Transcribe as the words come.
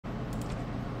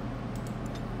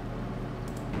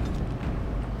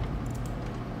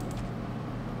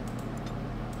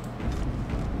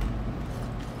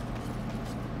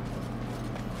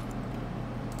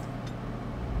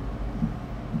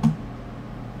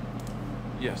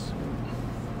Yes.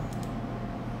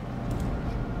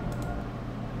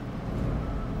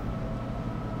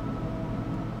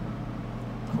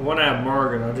 I want to have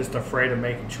Morgan. I'm just afraid of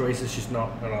making choices she's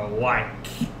not gonna like.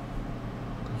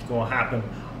 It's gonna happen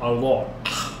a lot.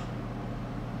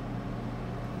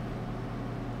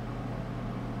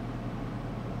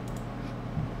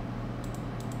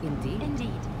 Indeed. Indeed.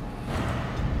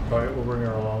 Alright, we'll bring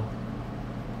her along.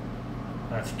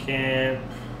 That's camp.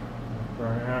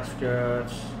 Burn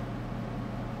Ascot.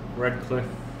 Redcliffe.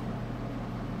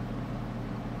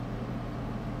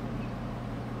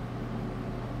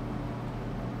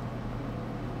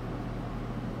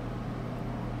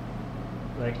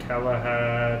 Lake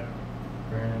Galahad.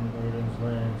 Grand Odin's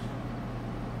Lands.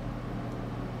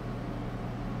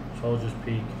 Soldier's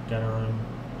Peak. Denerim.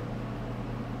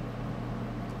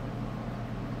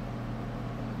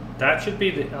 That should be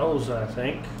the elves, I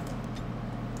think.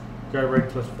 Go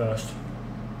Redcliffe first.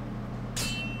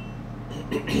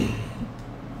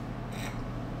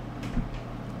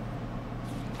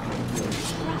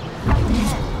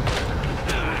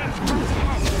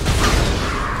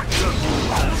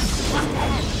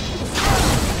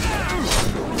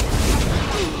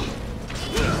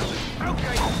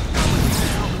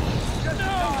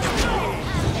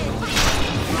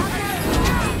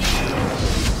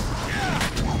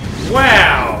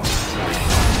 Wow!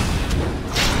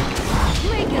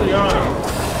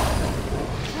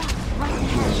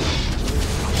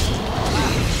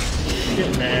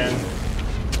 Shit, man.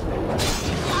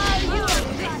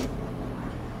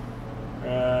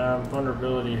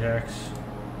 Vulnerability hex.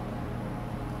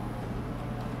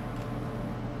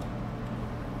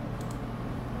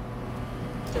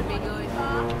 Should be good,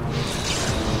 huh?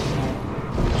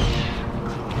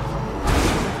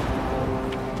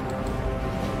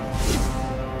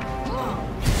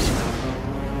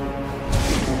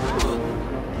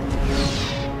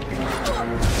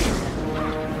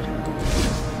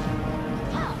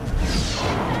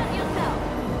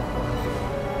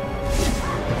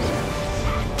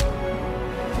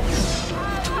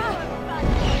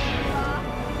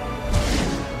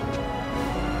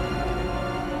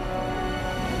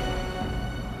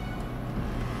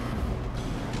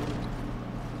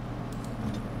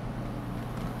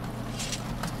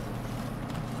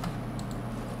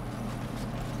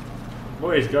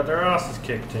 Boys got their asses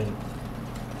kicked in.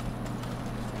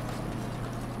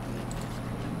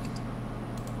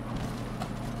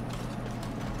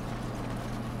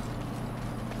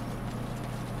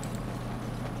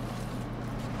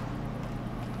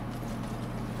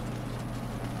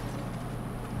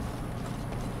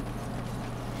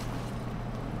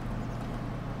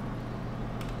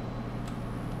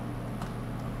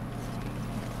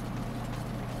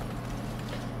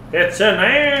 It's an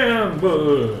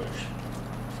ambush!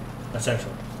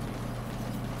 Essentially.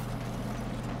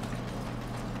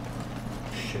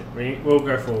 Shit, we'll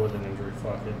go forward with an injury,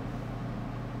 fuck it.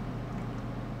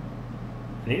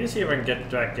 I need to see if I can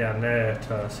get back down there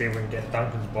to see if we can get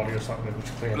Duncan's body or something which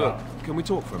clean Look, up. can we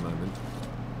talk for a moment?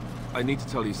 I need to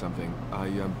tell you something. I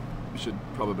should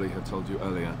probably have told you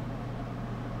earlier.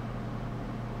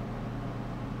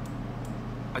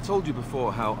 I told you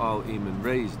before how Al Eamon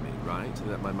raised me, right?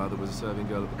 That my mother was a serving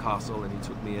girl at the castle and he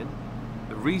took me in.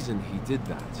 The reason he did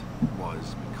that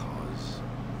was because,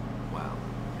 well,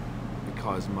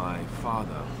 because my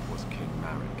father was King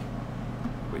Marek,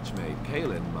 which made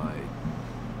Kaelin my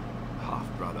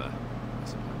half-brother, I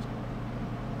suppose.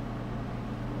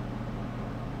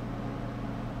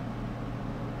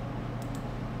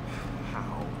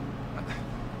 How?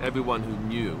 Everyone who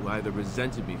knew either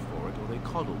resented me for it or they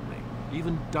coddled me.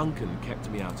 Even Duncan kept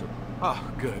me out of...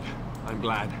 Oh, good. I'm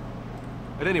glad.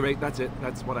 At any rate, that's it.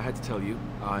 That's what I had to tell you.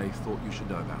 I thought you should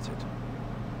know about it.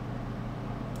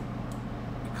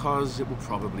 Because it will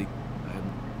probably...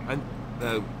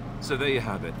 so there you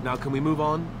have it. Now can we move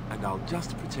on? And I'll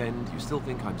just pretend you still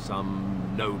think I'm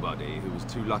some nobody who was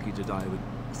too lucky to die with...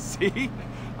 See?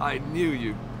 I knew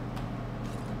you...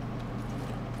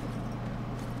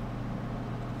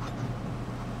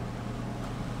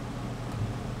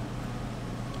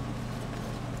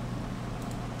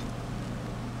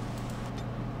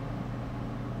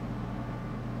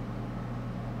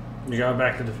 You're going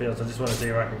back to the fields. I just want to see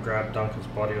if I can grab Duncan's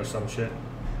body or some shit.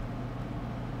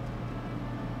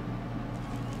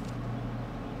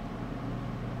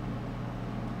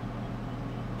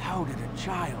 How did a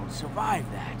child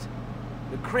survive that?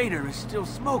 The crater is still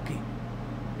smoking.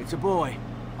 It's a boy.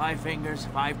 5 fingers,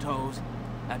 5 toes.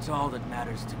 That's all that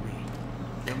matters to me.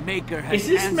 The Maker has Is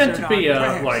this meant to be answered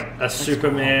our like prayers. a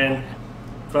Superman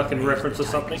fucking reference or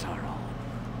something?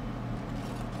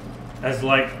 As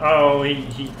like, oh,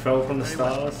 he fell from the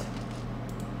stars.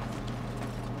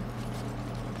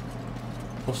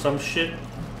 Or some shit.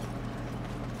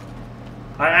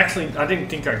 I didn't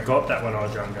think I got that when I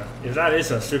was younger. If that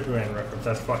is a Superman reference,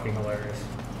 that's fucking hilarious.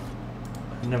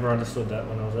 I never understood that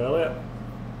when I was earlier.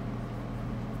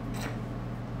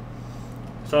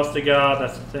 Sostegard,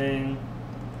 that's the thing.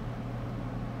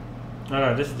 Oh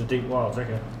no, this is the Deep Wilds,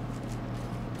 okay.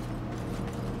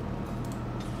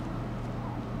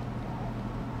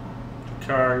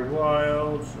 Kari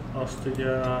Wilds,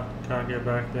 Ostagar, can't get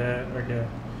back there, okay.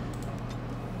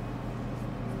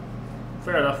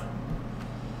 Fair enough.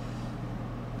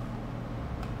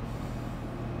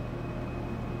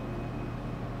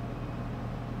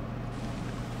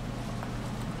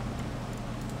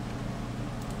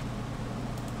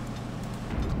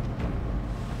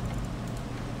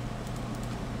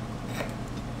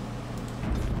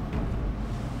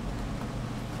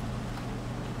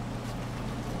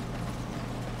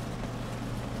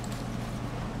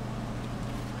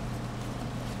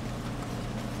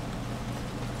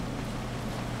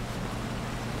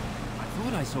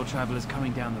 I saw travelers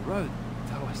coming down the road,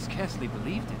 though I scarcely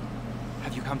believed it.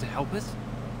 Have you come to help us?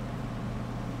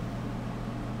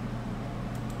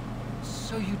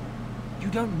 So you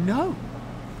don't know?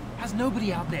 Has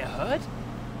nobody out there heard?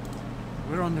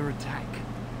 We're under attack.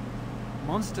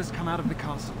 Monsters come out of the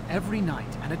castle every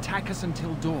night and attack us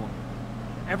until dawn.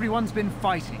 Everyone's been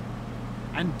fighting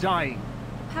and dying.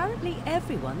 Apparently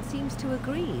everyone seems to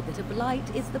agree that a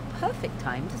blight is the perfect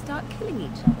time to start killing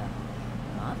each other.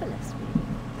 Marvelous, really.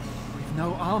 We've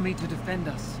no army to defend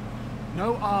us.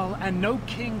 No Arl and no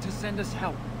king to send us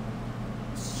help.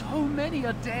 So many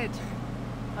are dead.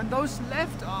 And those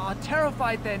left are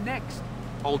terrified they're next.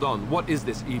 Hold on, what is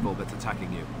this evil that's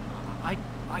attacking you?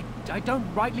 I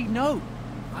don't rightly know.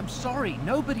 I'm sorry,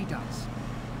 nobody does.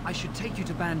 I should take you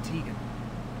to Ban Tegan.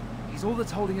 He's all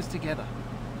that's holding us together.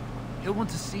 He'll want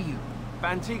to see you.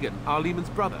 Ban Tegan, Arlemon's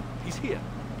brother. He's here.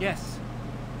 Yes.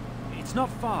 It's not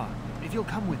far, if you'll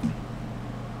come with me.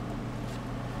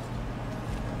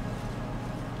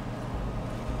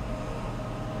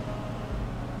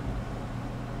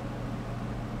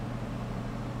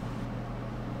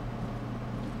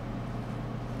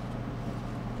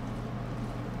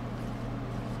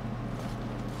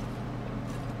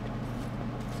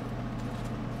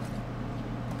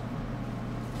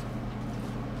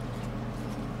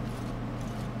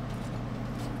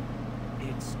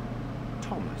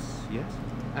 Yes?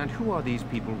 And who are these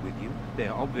people with you? They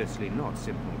are obviously not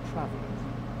simple travelers.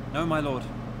 No, my lord.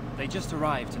 They just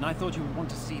arrived, and I thought you would want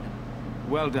to see them.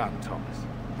 Well done, Thomas.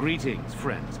 Greetings,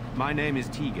 friends. My name is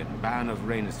Tegan, Ban of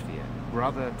Reynisphere,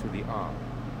 brother to the Arl.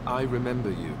 I remember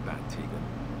you, Ban Tegan.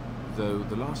 Though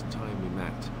the last time we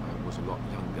met, I was a lot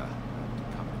younger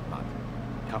and covered in mud.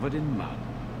 Covered in mud?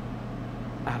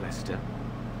 Alistair?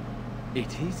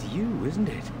 It is you, isn't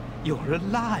it? You're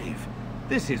alive!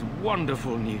 This is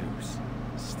wonderful news.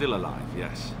 Still alive,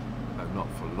 yes. Though not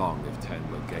for long if Ten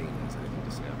Loghain has anything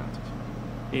to say about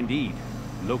it. Indeed.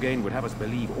 Loghain would have us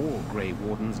believe all Grey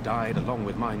Wardens died along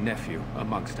with my nephew,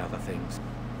 amongst other things.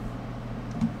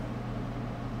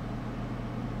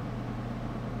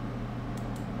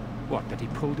 What, that he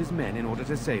pulled his men in order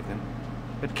to save them?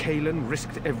 That Cailan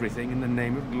risked everything in the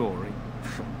name of glory?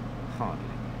 Hardly.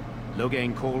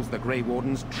 Loghain calls the Grey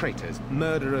Wardens traitors,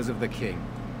 murderers of the king.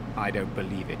 I don't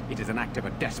believe it. It is an act of a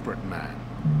desperate man.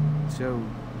 So,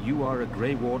 you are a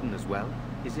Grey Warden as well?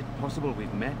 Is it possible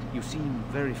we've met? You seem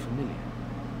very familiar.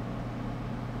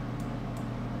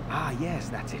 Ah, yes,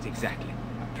 that's it, exactly.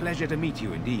 A pleasure to meet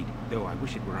you indeed, though I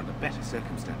wish it were under better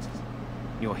circumstances.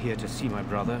 You're here to see my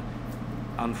brother?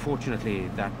 Unfortunately,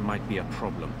 that might be a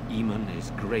problem. Eamon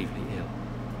is gravely ill.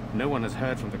 No one has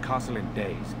heard from the castle in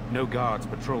days. No guards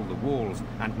patrol the walls,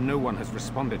 and no one has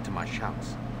responded to my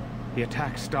shouts. The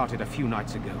attack started a few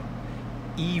nights ago.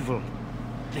 Evil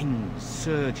things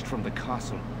surged from the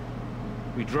castle.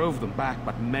 We drove them back,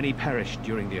 but many perished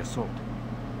during the assault.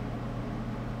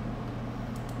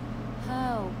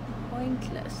 How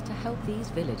pointless to help these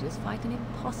villagers fight an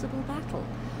impossible battle.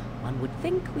 One would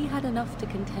think we had enough to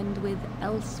contend with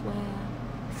elsewhere.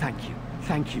 Thank you.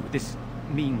 Thank you. This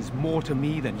means more to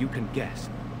me than you can guess.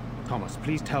 Thomas,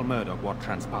 please tell Murdoch what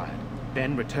transpired.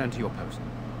 Then return to your post.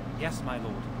 Yes, my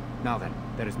lord. Now then,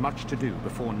 there is much to do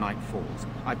before night falls.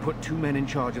 I put 2 men in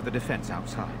charge of the defense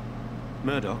outside.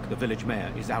 Murdoch, the village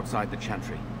mayor, is outside the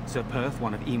chantry. Sir Perth,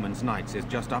 one of Eamon's knights, is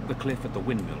just up the cliff at the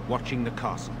windmill, watching the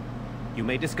castle. You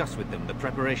may discuss with them the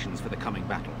preparations for the coming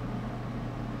battle.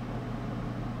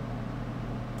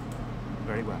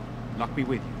 Very well. Luck be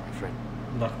with you, my friend.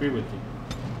 Luck be with you.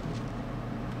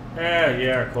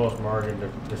 Yeah, of course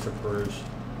Morgan disapproves.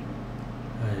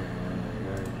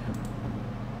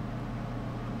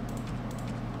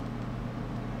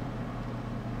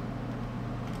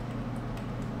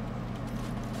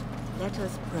 Let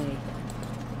us pray.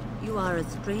 You are a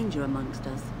stranger amongst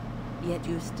us, yet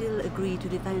you still agree to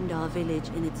defend our village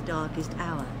in its darkest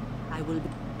hour. I will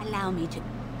allow me to...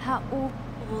 How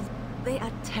awful... They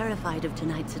are terrified of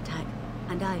tonight's attack,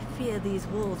 and I fear these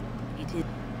walls... It is...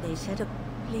 They set up...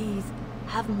 Please,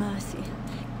 have mercy.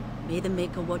 May the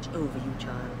Maker watch over you,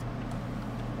 child.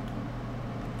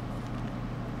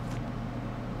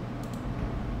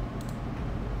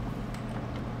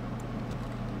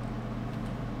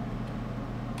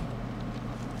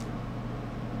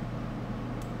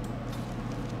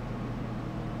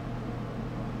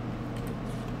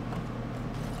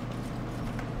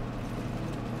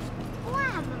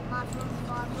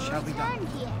 Shall we go?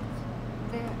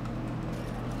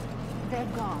 They're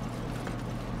gone.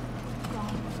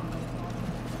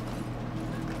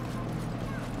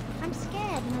 I'm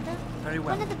scared, Mother. Very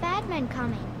well. When are the bad men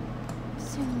coming?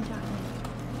 Soon, darling.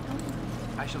 Don't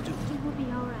worry. I shall do. He will be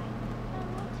all right. I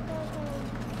want to go home.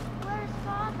 Where's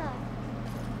Father?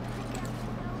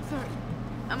 Sorry.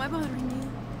 Am I bothering you?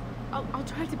 I'll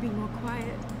try to be more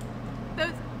quiet.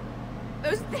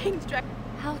 Those things drag.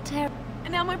 How terrible.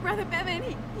 And now my brother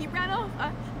Bevan, he ran off.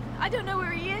 I don't know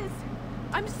where he is.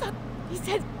 I'm so... He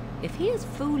said... If he is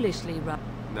foolishly run...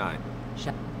 9.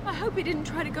 I hope he didn't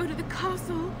try to go to the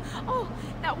castle. Oh,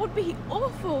 that would be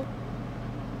awful.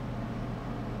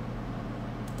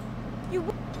 I'm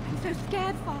so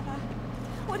scared, Father.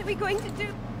 What are we going to do?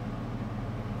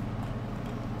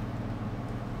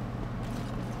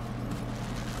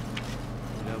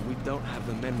 You know, we don't have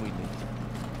the men we need.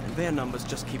 And their numbers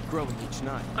just keep growing each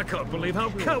night. I can't believe how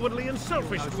cowardly and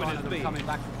selfish Twin has been.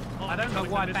 I don't know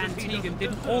why Van Tegan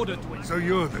didn't order Twin. So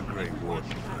you're the Grey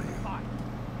Warden, are you?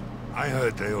 I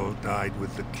heard they all died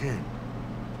with the king.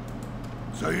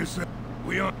 So you said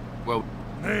we are... Well,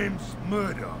 Name's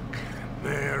Murdoch,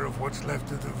 mayor of what's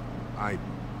left of the...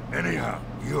 Anyhow,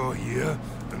 you're here,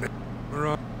 and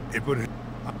it would...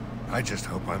 I just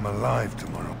hope I'm alive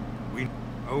tomorrow.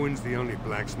 Owen's the only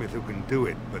blacksmith who can do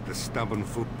it, but the stubborn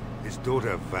fool... His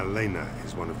daughter, Valena,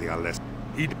 is one of the Aless...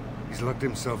 He's locked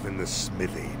himself in the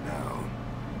smithy now.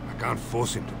 I can't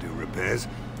force him to do repairs.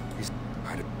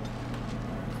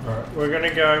 Alright, we're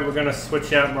gonna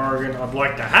switch out Morrigan. I'd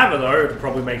like to have her though, it'd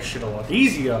probably make shit a lot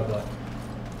easier, but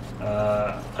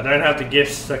I don't have the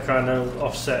gifts to kind of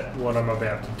offset what I'm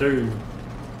about to do.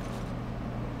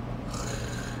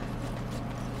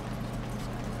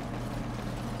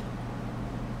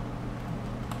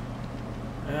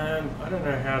 I don't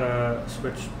know how to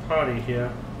switch party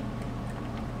here.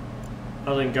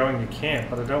 Other than going to camp,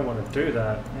 but I don't want to do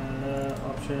that.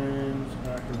 Options,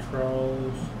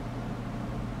 controls,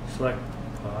 select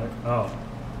party. Oh.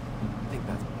 I think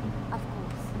that's... Of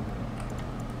course.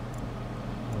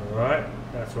 Alright,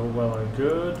 that's all well and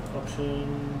good.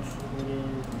 Options,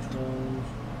 controls.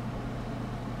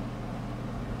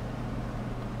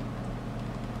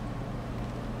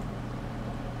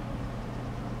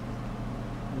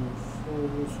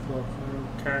 Full stuff,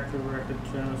 character record,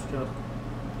 general stuff.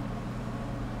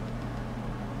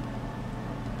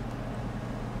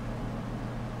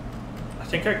 I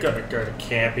think I gotta go to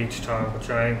camp each time, which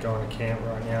I ain't going to camp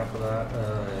right now for that.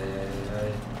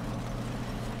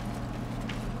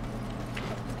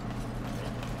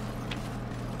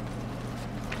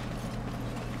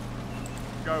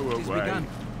 Go away.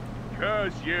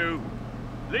 Curse you.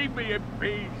 Leave me in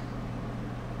peace.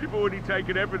 You've already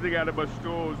taken everything out of my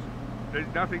stores. There's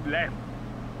nothing left.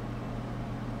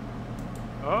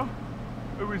 Huh?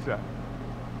 Who is that?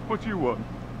 What do you want?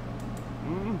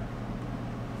 Hmm?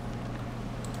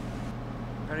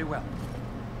 Very well.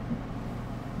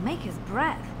 Maker's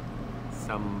breath.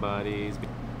 somebody's...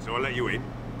 So I let you in.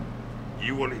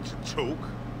 You wanted to talk.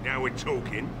 Now we're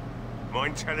talking.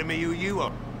 Mind telling me who you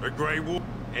are? A Grey Warden?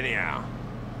 Anyhow,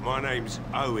 my name's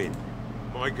Owen.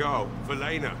 My girl,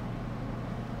 Valena,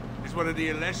 is one of the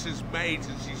Alessa's maids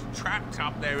and she's trapped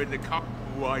up there in the car.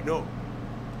 Why not?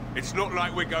 It's not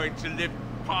like we're going to live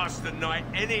past the night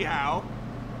anyhow.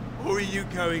 Or are you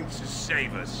going to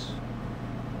save us?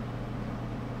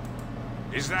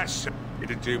 Is that so?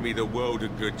 It'd do me the world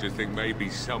of good to think maybe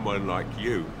someone like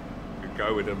you could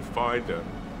go in and find her.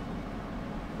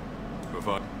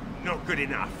 But not good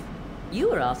enough. You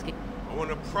were asking... I want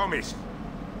to promise.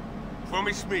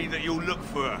 Promise me that you'll look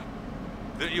for her.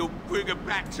 That you'll bring her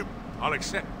back to... I'll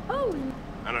accept. Oh.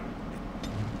 And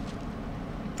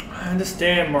I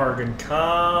understand, Morgan.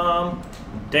 Calm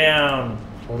down,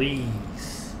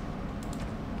 please.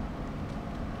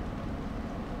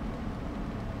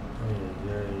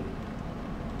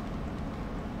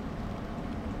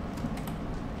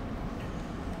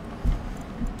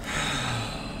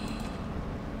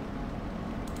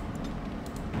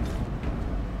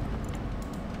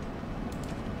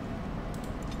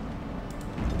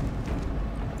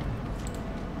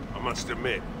 must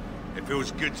admit, it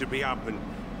feels good to be up and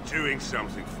doing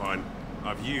something fun.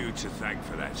 I've you to thank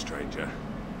for that, stranger.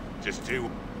 Just do...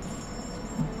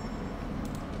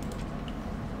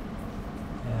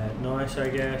 Nice, I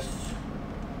guess.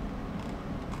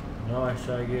 Nice,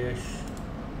 I guess.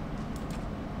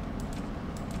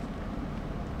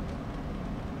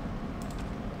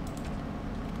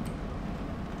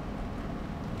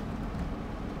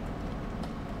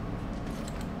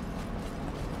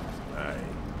 Hey,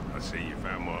 I see you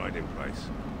found my hiding place.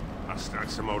 I stuck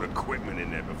some old equipment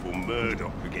in there before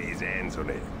Murdoch could get his hands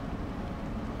on it.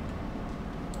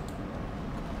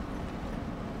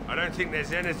 I don't think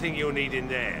there's anything you'll need in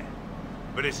there.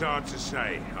 But it's hard to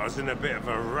say. I was in a bit of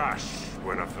a rush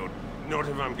when I thought, not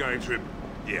if I'm going to...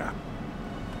 Yeah.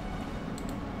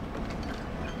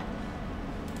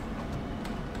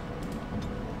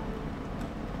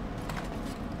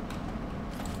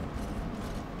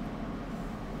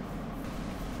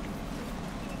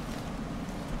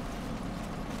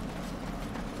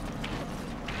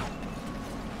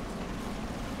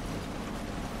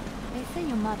 They say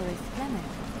your mother is Clement,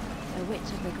 a witch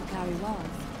of the Kukari Wars.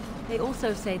 They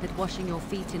also say that washing your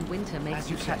feet in winter makes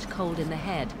you catch cold in the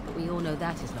head, but we all know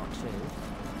that is not true.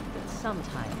 But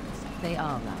sometimes they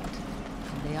are right.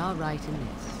 And they are right in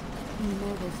this. You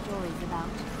know those stories about...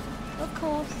 Of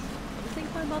course. You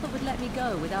think my mother would let me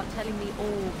go without telling me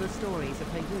all the stories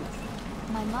of her youth?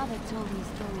 My mother told me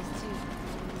stories too.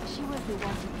 She was the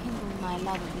one who kindled my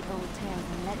love of the old tales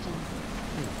and legends.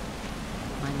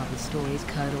 My mother's stories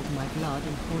curdled my blood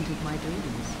and haunted my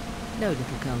dreams. No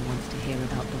little girl wants to hear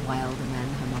about the wilder men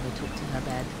her mother took to her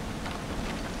bed.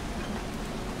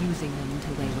 Using them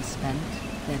till they were spent,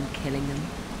 then killing them.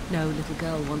 No little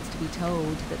girl wants to be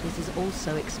told that this is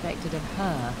also expected of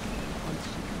her once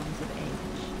she comes of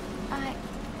age. I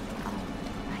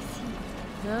see.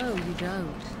 No, you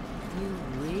don't. You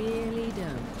really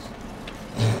don't.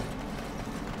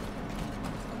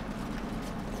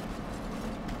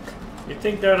 You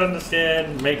think they'd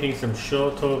understand making some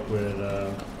short talk with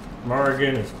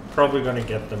Morrigan is probably going to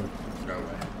get them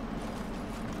nowhere.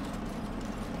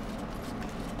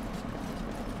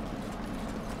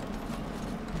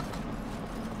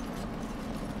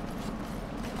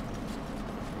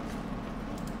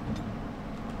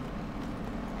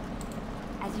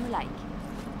 As you like.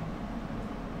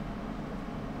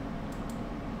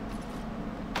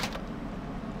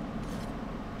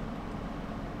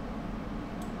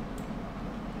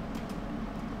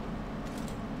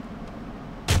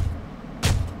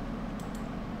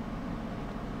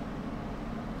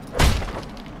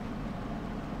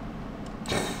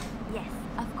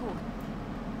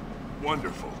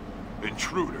 Wonderful.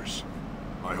 Intruders.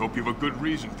 I hope you have a good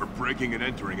reason for breaking and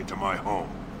entering into my home.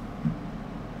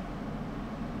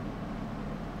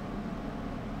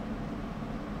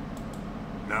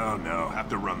 No, have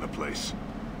to run the place.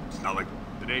 It's not like...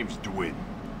 The name's Dwyn.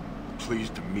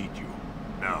 Pleased to meet you.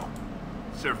 Now,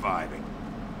 surviving.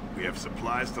 We have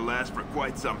supplies to last for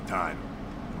quite some time.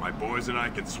 My boys and I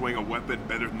can swing a weapon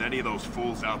better than any of those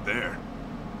fools out there.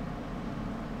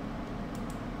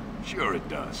 Sure it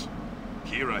does.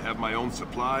 Here I have my own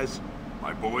supplies,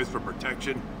 my boys for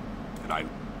protection, and I...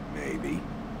 Maybe.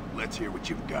 Let's hear what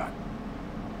you've got.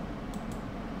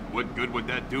 What good would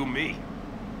that do me?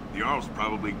 The Jarl's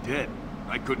probably dead.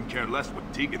 I couldn't care less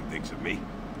what Tegan thinks of me.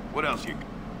 What else you...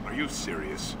 Are you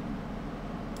serious?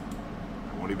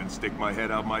 I won't even stick my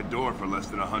head out my door for less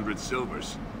than 100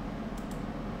 silvers.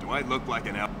 Do I look like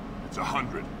an elf? It's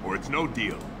 100, or it's no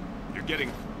deal. You're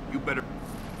getting... You better...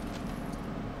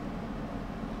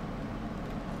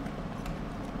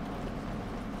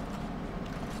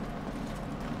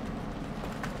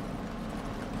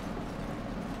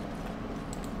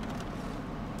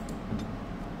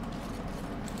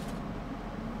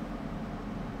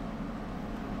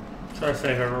 Try to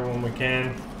save everyone we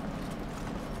can.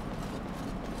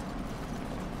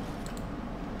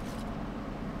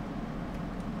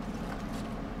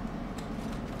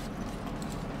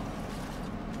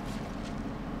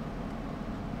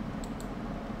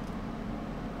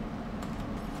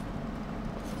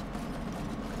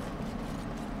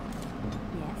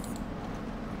 Yes.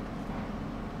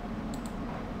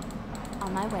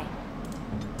 On my way.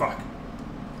 Fuck.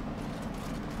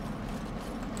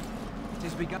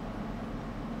 Tis begun.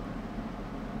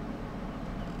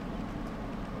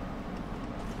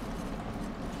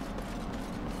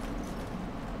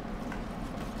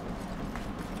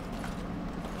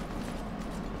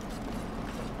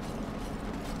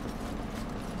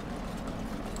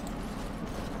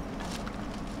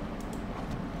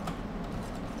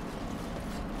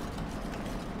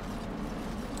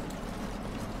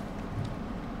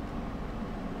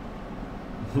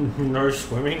 No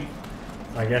swimming?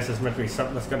 I guess it's meant to be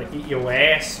something that's gonna eat your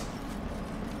ass.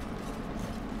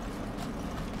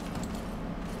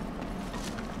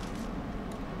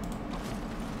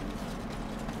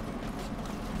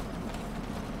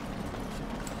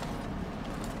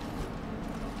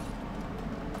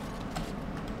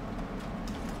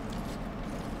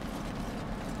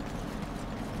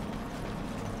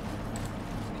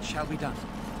 It shall be done.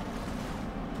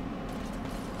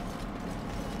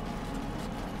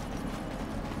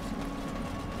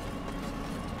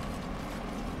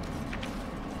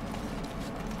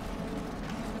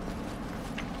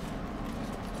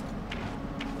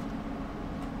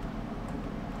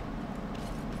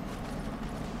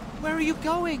 Where are you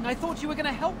going? I thought you were going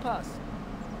to help us.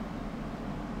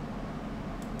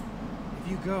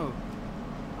 If you go,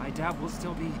 I doubt we'll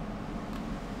still be...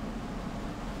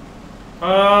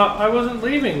 I wasn't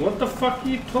leaving. What the fuck are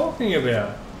you talking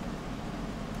about?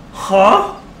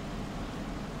 Huh?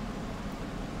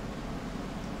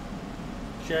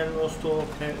 General store,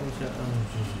 Caitlin.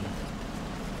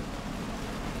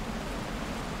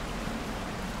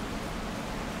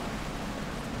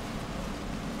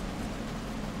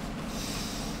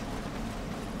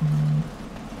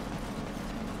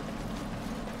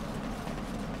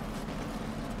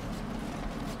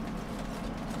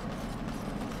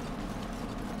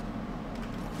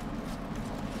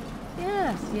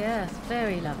 Yes,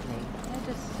 very lovely.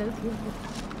 They're just so beautiful.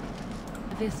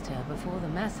 The vista before the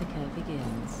massacre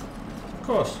begins. Of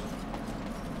course.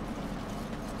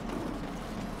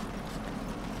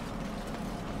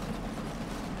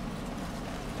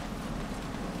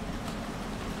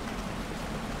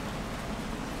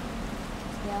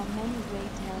 There are many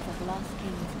great tales of lost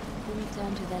kings who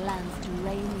return to their lands to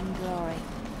reign in glory.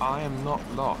 I am not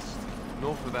lost,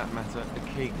 nor for that matter, a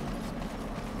king.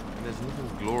 And there's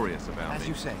nothing glorious about me. As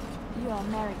you say. You are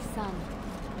Merrick's son.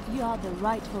 You are the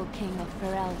rightful king of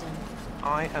Ferelden.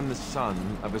 I am the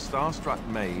son of a star-struck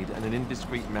maid and an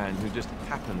indiscreet man who just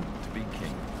happened to be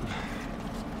king.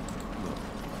 Look,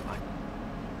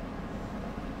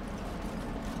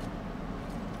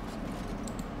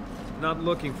 I'm not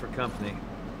looking for company.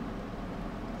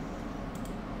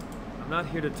 I'm not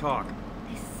here to talk.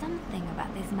 There's something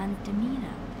about this man's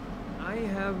demeanor. I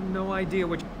have no idea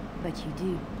what... But you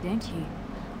do, don't you?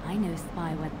 I know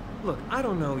Spy Web. Look, I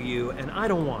don't know you, and I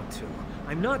don't want to.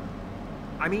 I'm not...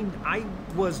 I mean, I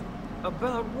was...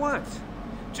 About what?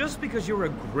 Just because you're a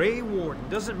Grey Warden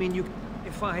doesn't mean you...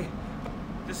 If I...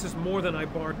 This is more than I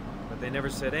bargained. But they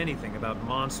never said anything about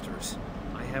monsters.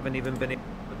 I haven't even been... A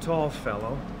tall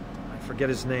fellow. I forget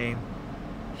his name.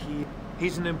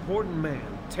 He's an important man.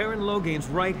 Teyrn Loghain's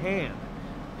right hand.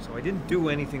 So I didn't do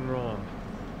anything wrong.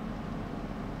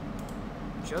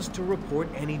 Just to report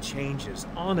any changes,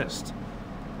 honest.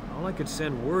 All I could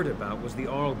send word about was the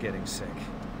Arl getting sick.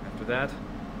 After that,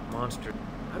 monster.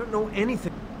 I don't know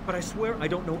anything, but I swear I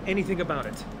don't know anything about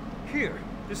it. Here,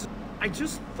 this is... I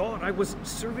just thought I was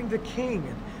serving the king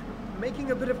and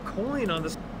making a bit of coin on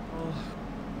this... Oh.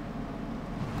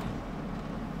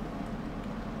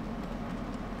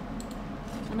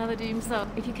 Another doom so.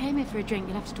 If you came here for a drink,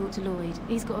 you'll have to talk to Lloyd.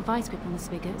 He's got a vice grip on the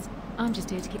spigots. I'm just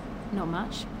here to keep... Not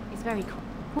much. It's very...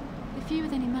 The few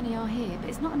with any money are here, but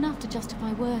it's not enough to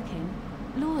justify working.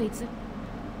 Lloyd's a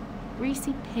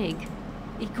greasy pig.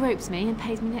 He gropes me and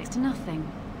pays me next to nothing.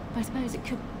 I suppose it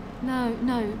could...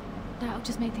 No, that'll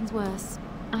just make things worse.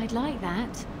 I'd like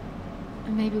that.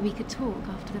 And maybe we could talk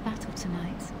after the battle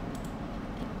tonight.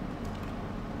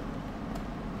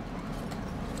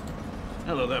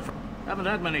 Hello there. Haven't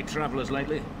had many travelers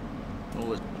lately.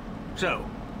 Always. So,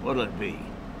 what'll it be?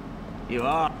 You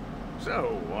are...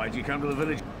 So, why'd you come to the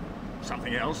village?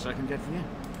 Something else I can get for you?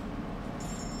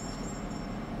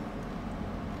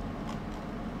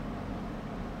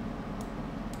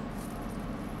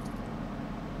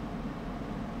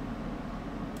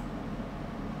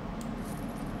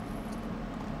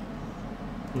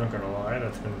 I'm not gonna lie,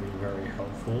 that's gonna be very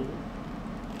helpful.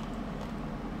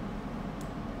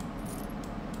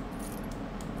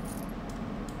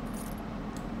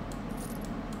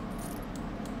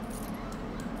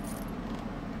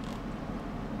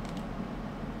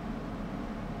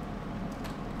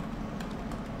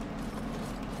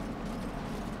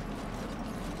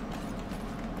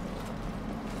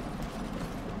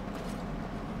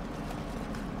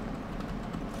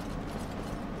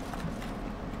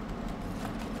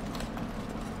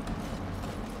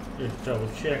 Just double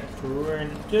check for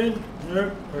anything.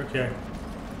 Nope. Okay.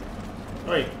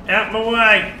 Wait, out my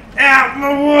way! Out my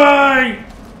way!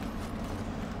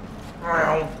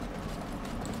 Ow.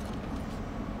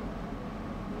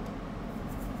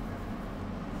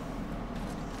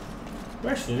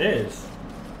 Question is,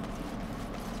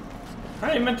 how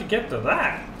are you meant to get to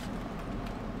that?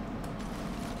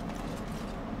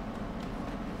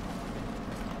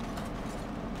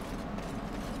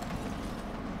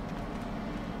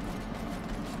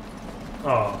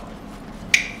 Oh,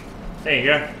 there you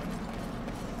go.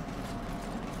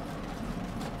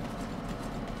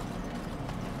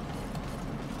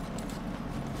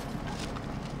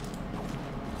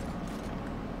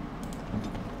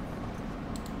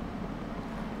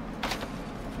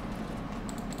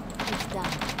 It's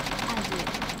done. I'll do it.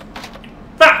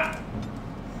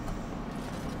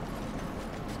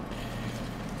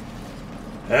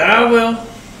 Ah, well.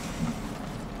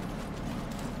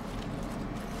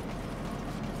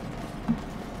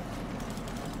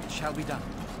 It shall be done.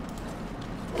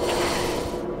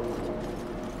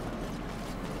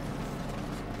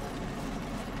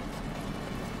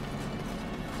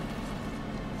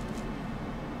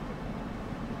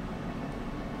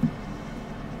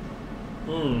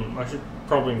 I should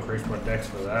probably increase my dex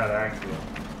for that, actually.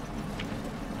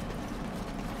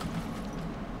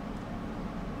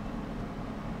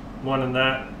 One in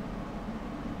that.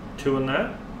 Two in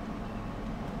that.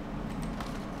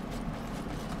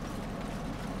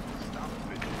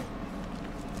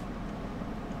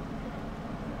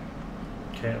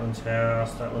 Caitlin's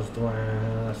house, that was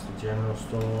Dwayne, that's the general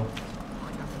store.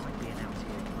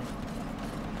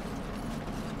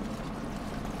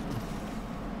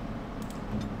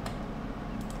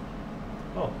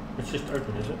 Oh, it's just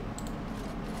open, is it?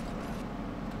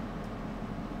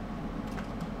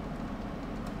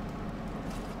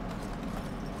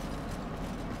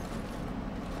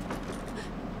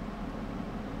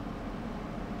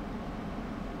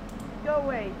 Go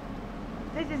away.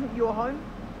 This isn't your home.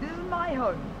 This is my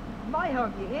home. My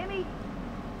home, you hear me?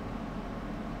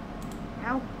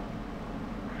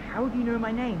 How do you know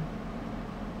my name?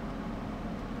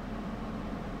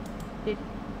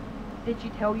 Did she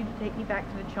tell you to take me back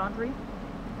to the Chantry?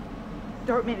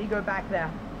 Don't make me go back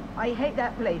there. I hate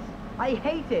that place. I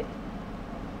hate it.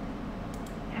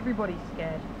 Everybody's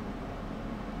scared.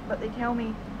 But they tell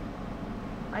me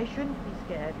I shouldn't be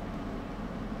scared.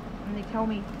 And they tell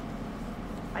me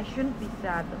I shouldn't be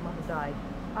sad that Mother died.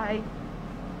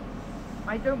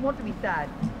 I don't want to be sad.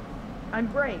 I'm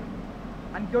brave.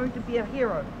 I'm going to be a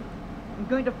hero. I'm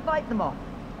going to fight them off.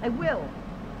 I will.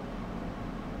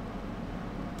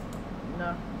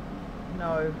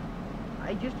 No.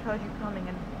 I just heard you coming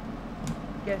and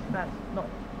guess that's not...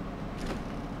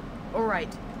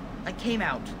 Alright. I came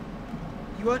out.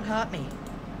 You won't hurt me.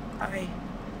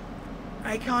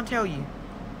 I can't tell you.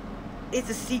 It's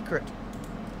a secret.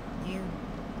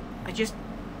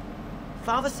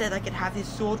 Father said I could have his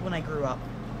sword when I grew up.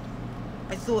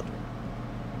 I thought,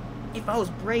 if I was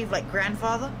brave like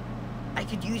Grandfather, I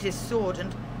could use his sword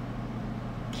and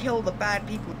kill the bad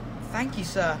people. Thank you,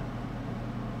 sir.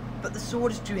 But the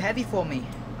sword is too heavy for me.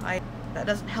 That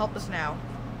doesn't help us now.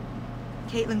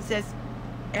 Caitlin says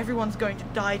everyone's going to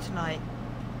die tonight.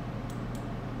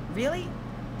 Really?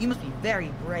 You must be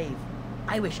very brave.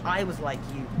 I wish I was like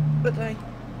you. But I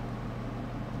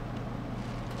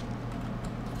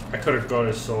could have got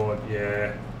his sword,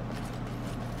 yeah.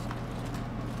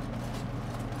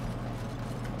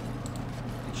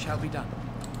 It shall be done.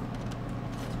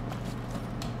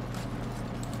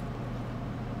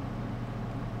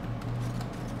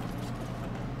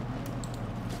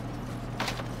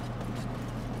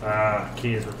 Ah,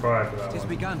 key is required for that one. It is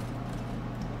begun.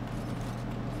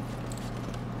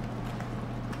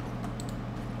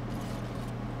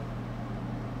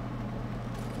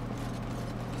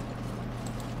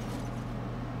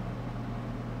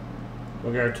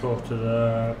 We'll go talk to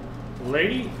the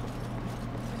lady,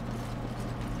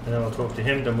 and then we'll talk to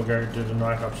him, then we'll go do the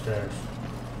knife upstairs.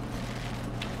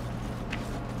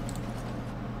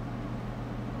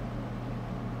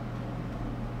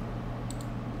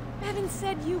 Bevan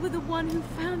said you were the one who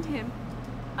found him.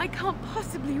 I can't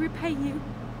possibly repay you.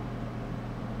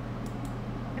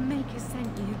 And Maker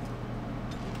sent you.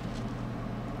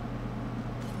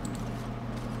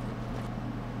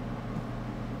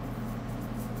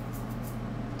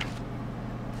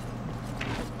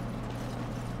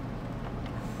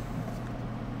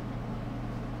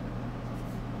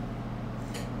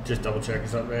 Just double check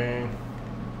something.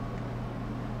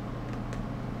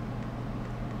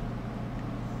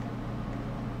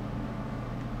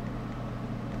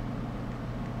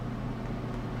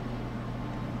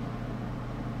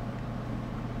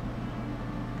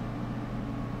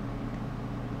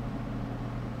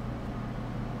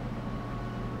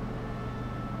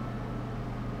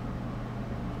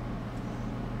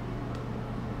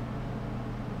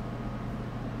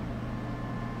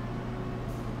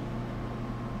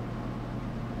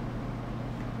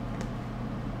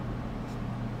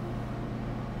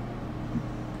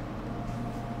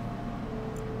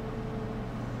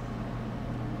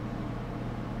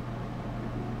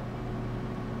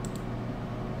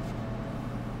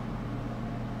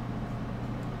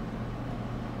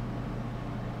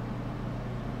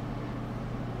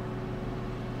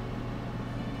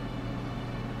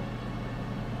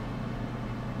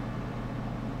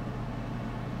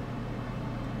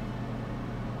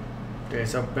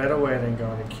 There's a better way than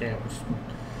going to camp.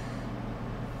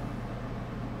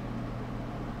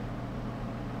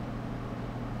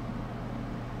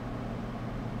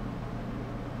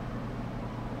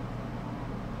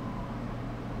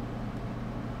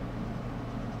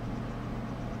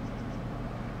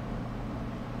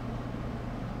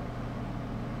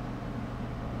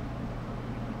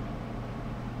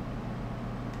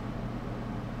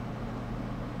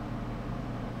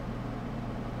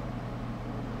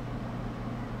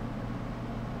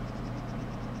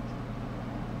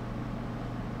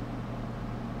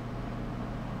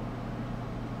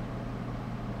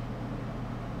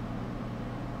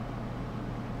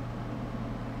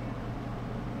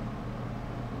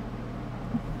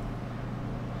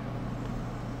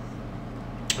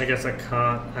 I guess I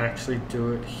can't actually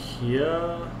do it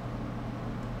here.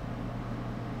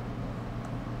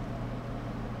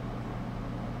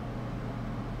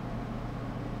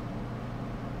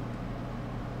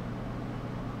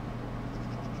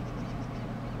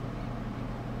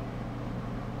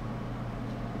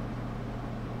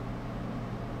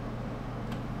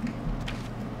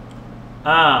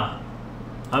 Ah,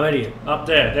 I'm an idiot. Up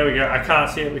there. There we go. I can't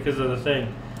see it because of the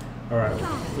thing. Alright,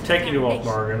 we're taking you off,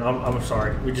 Morrigan. I'm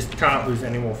sorry. We just can't lose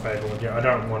any more favour with you. I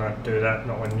don't want to do that,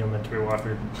 not when you're meant to be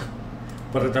waifu.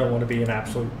 But I don't want to be an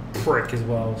absolute prick as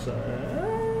well, so...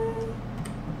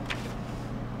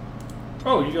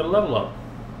 Oh, you got a level up.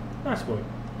 Nice boy.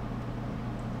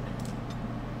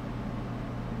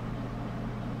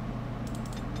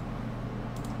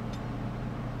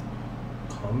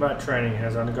 Combat training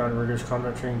has undergone rigorous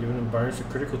combat training, giving them bonus to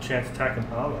critical chance attack and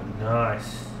armor.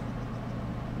 Nice.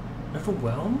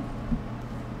 Overwhelm?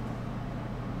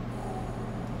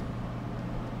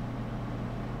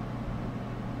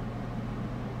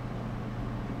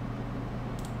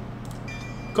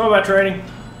 Combat training.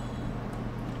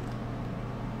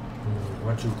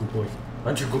 Aren't you a good boy?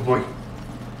 Aren't you a good boy?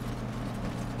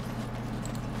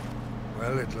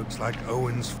 Well, it looks like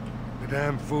Owen's... The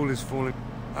damn fool is falling.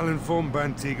 I'll inform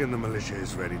Bantigan the militia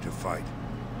is ready to fight.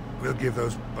 We'll give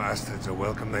those bastards a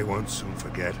welcome they won't soon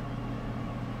forget.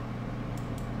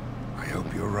 I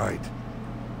hope you're right.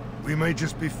 We may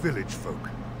just be village folk,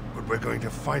 but we're going to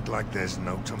fight like there's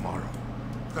no tomorrow.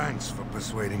 Thanks for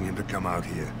persuading him to come out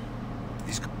here.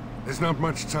 There's not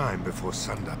much time before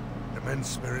sundown. The men's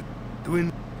spirit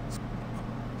doing...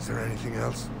 Is there anything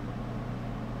else?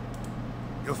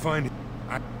 You'll find it.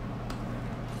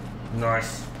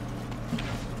 Nice.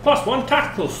 +1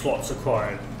 tactical slots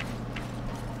acquired.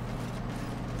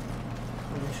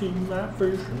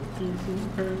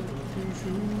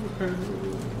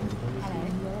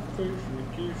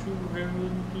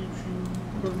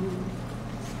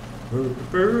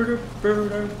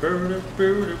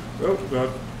 Oh god.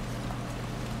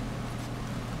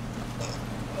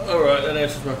 Alright, that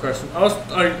answers my question.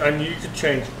 I knew you could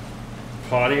change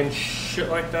party and shit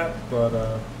like that,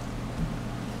 but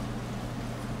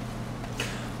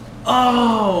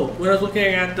oh, when I was looking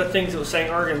at the things that were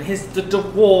saying Oregon, here's the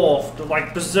dwarf, the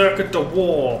like berserker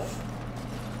dwarf.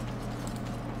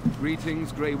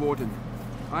 Greetings, Grey Warden.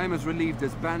 I am as relieved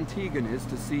as Bantigan is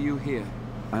to see you here.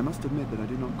 I must admit that I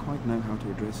do not quite know how to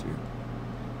address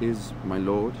you. Is my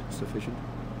lord sufficient?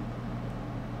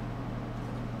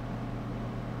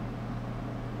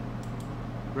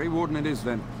 Grey Warden it is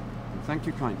then, and thank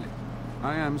you kindly.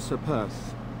 I am Sir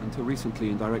Perth, until recently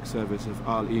in direct service of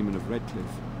Arl Eamon of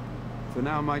Redcliffe. For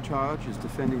now my charge is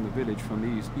defending the village from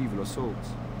these evil assaults.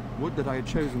 Would that I had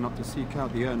chosen not to seek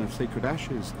out the urn of sacred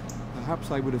ashes.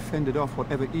 Perhaps I would have fended off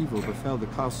whatever evil befell the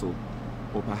castle,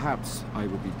 or perhaps I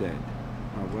would be dead.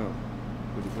 Ah well,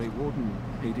 with the Grey Warden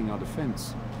aiding our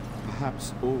defense,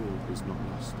 perhaps all is not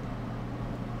lost.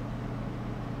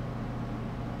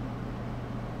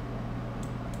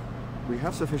 We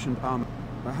have sufficient armor.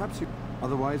 Perhaps you...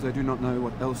 Otherwise, I do not know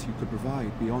what else you could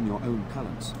provide beyond your own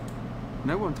talents.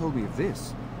 No one told me of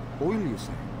this. Oil, you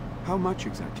say? How much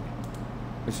exactly?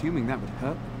 Assuming that would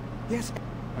hurt? Yes.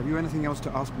 Have you anything else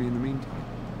to ask me in the meantime?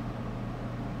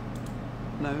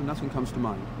 No, nothing comes to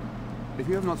mind. If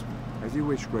you have not... As you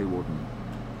wish, Grey Warden.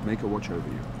 Make a watch over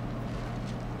you.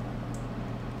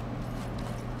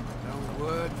 No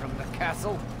word from the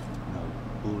castle? No,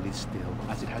 all is still,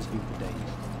 as it has been for days.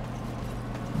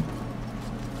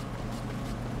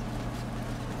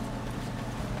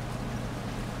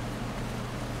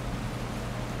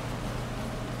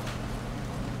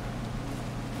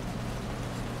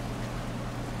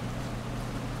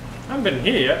 I haven't been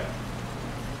here yet.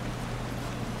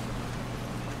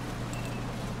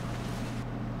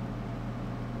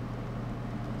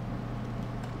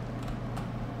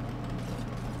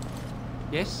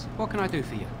 Yes? What can I do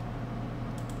for you?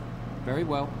 Very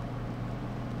well.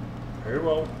 Very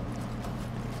well.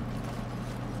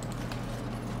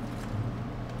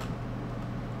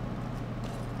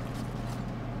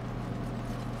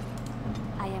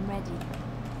 I am ready.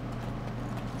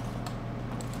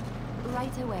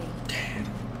 Right away.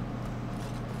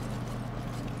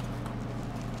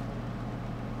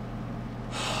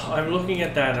 I'm looking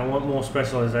at that and I want more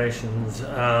specializations.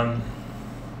 I'm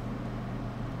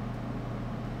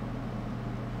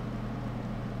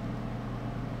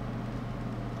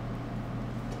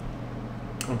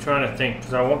trying to think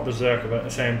because I want Berserker, but at the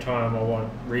same time I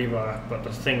want Revive. But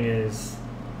the thing is,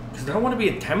 because I don't want to be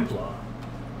a Templar.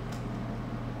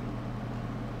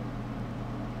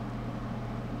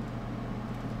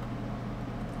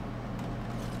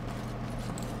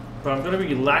 But I'm going to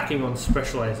be lacking on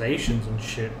specializations and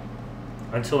shit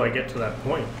until I get to that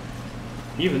point.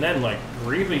 Even then, like,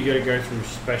 Reaver, you gotta go through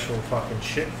special fucking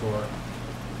shit for it.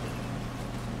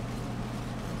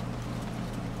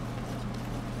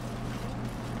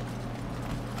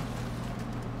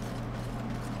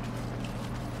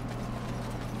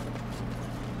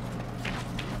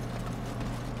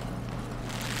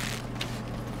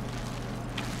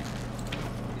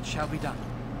 It shall be done.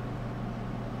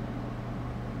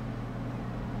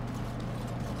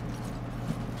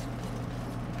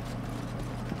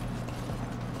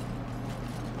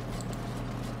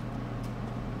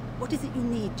 What is it you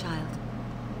need, child?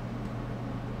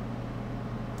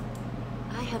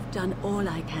 I have done all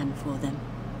I can for them.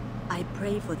 I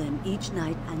pray for them each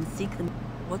night and seek them.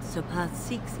 What Sir Perth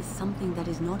seeks is something that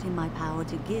is not in my power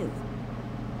to give.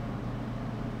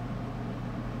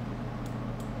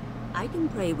 I can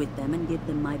pray with them and give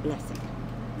them my blessing.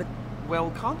 But...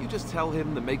 Well, can't you just tell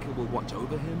him the Maker will watch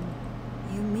over him?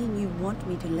 You mean you want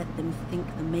me to let them think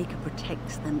the Maker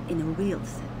protects them in a real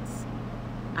sense?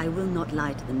 I will not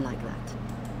lie to them like that.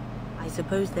 I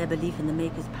suppose their belief in the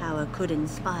Maker's power could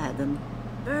inspire them.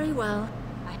 Very well.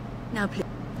 Now please...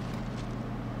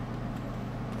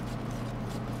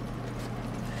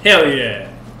 Hell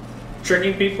yeah!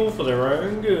 Tricking people for their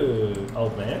own good,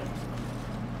 old man.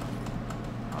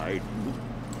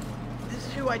 This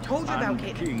is who I told you about,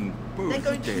 Caitlin. They're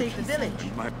going to save the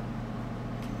village.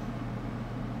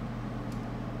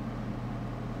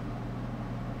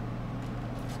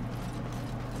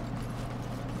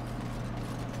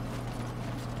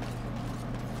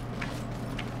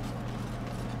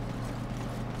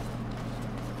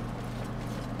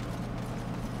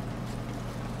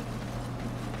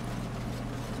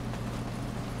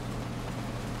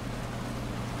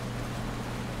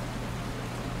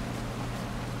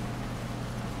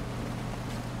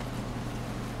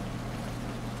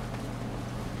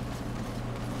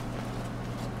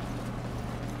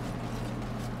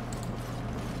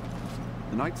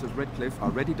 The Knights of Redcliffe are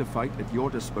ready to fight at your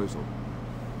disposal.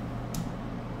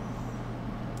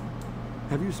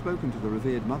 Have you spoken to the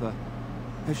revered mother?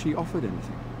 Has she offered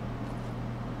anything?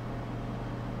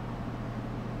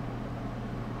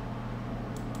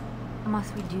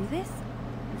 Must we do this?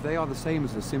 If they are the same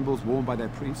as the symbols worn by their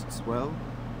priests, well,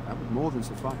 that would more than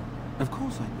suffice. Of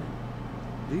course I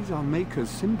know. These are Maker's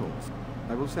symbols.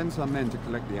 I will send some men to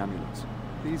collect the amulets.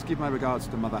 Please give my regards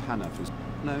to Mother Hannah for...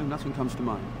 No, nothing comes to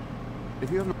mind. If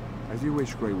you have not... As you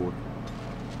wish, Grey Warden.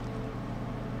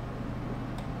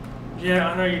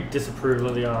 Yeah, I know you disapprove,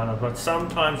 Liliana, but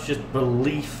sometimes just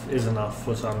belief is enough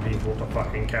for some people to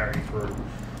fucking carry through.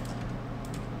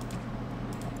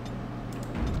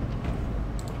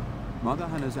 Mother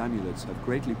Hannah's amulets have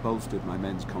greatly bolstered my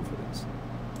men's confidence.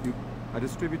 I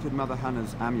distributed Mother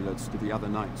Hannah's amulets to the other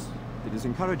knights. It is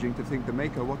encouraging to think the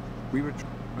Maker what we were...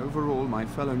 Overall, my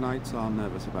fellow knights are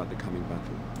nervous about the coming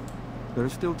battle. There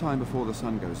is still time before the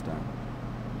sun goes down.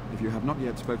 If you have not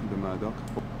yet spoken to Murdoch,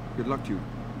 good luck to you.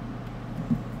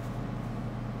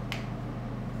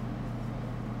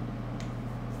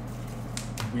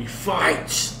 We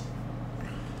fight!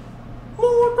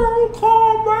 Mortal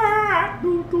Kombat!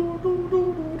 Mortal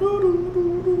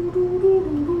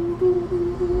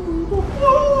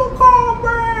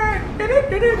Kombat!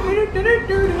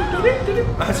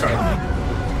 That's right.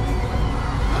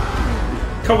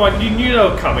 Come on, you knew they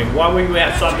were coming. Why were you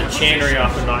outside the Channery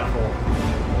after nightfall?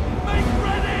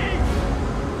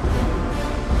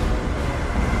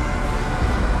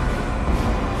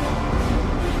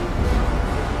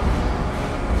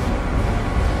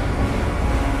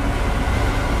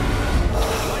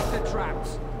 Light the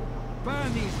traps.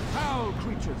 Burn these foul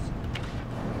creatures.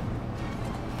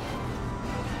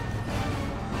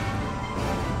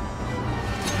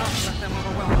 Not let them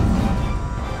overwhelm us.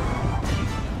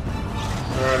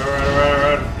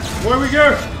 Alright. Where we go?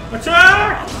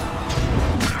 Attack!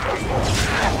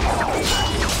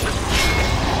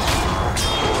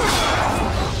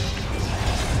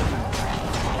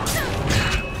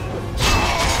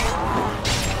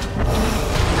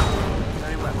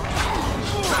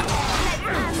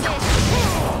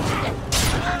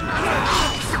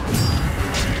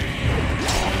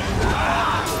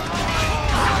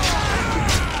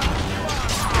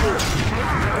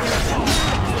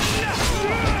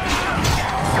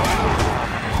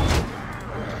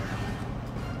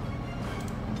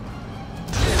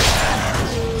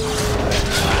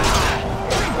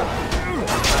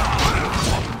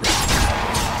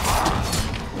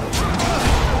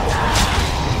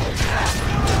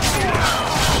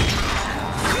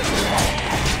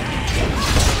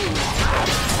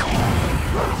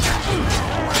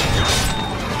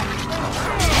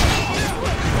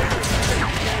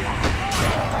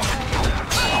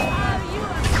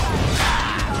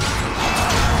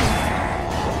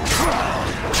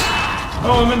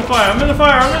 Oh, I'm in the fire, I'm in the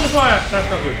fire, I'm in the fire! That's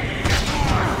not good.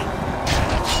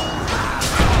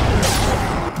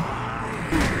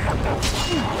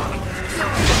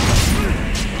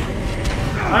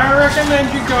 I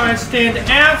recommend you guys stand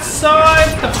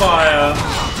outside the fire.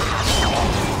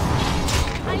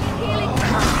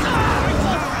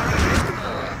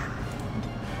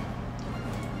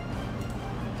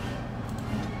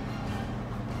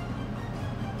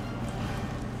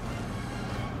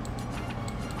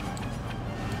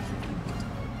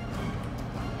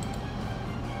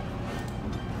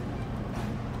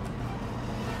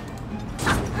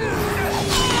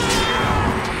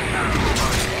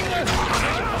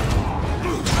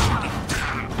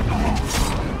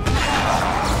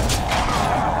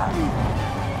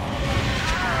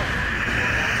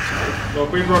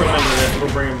 Look, we brought him into this,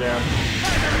 we'll bring him down.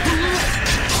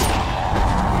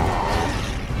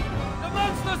 The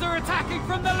monsters are attacking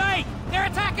from the lake! They're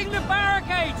attacking the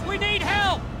barricades! We need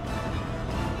help!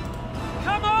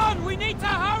 Come on, we need to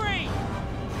hurry!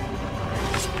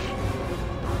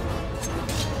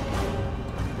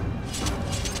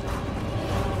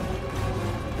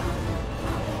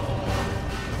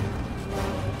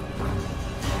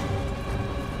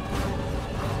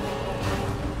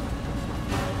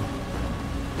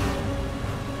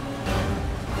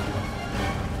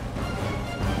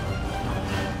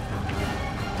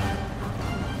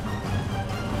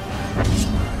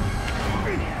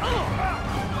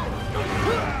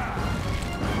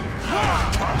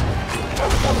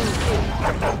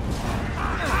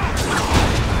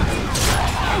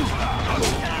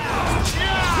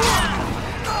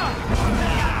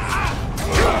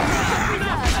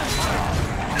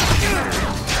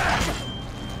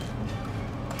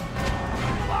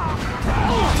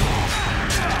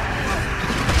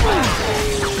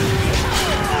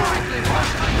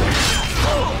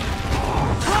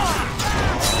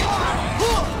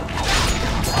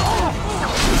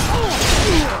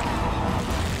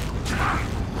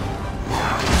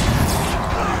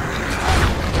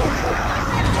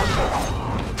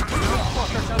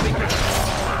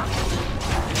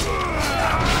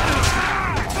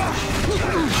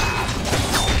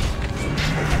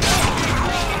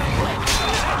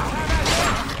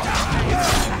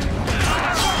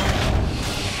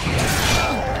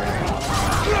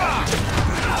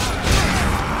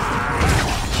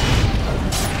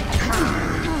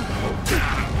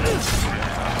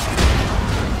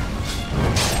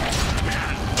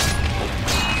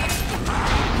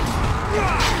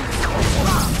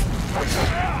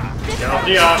 Down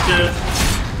the arches.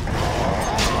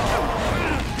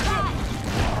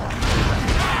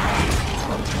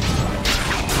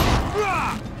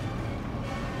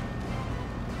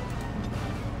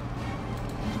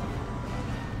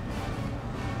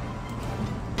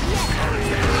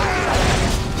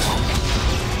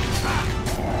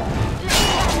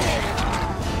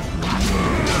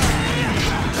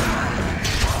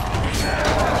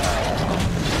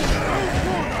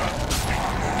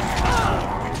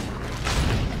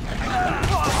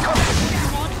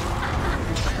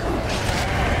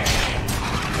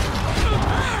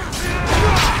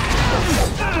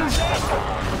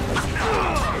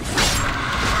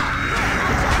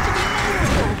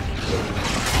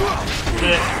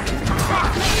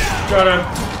 Got him.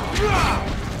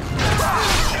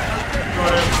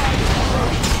 Got him.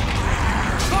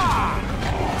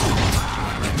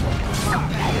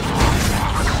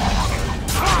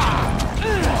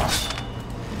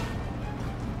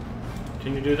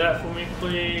 Can you do that for me,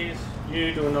 please?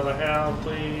 You do another howl,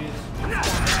 please.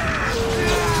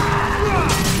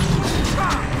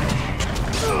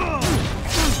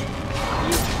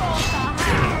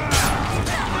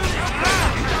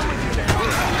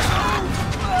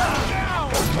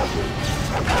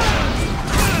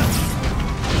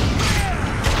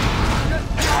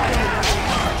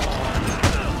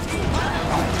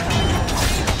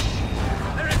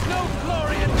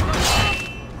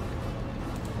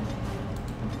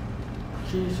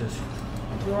 Jesus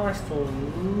Christ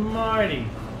almighty.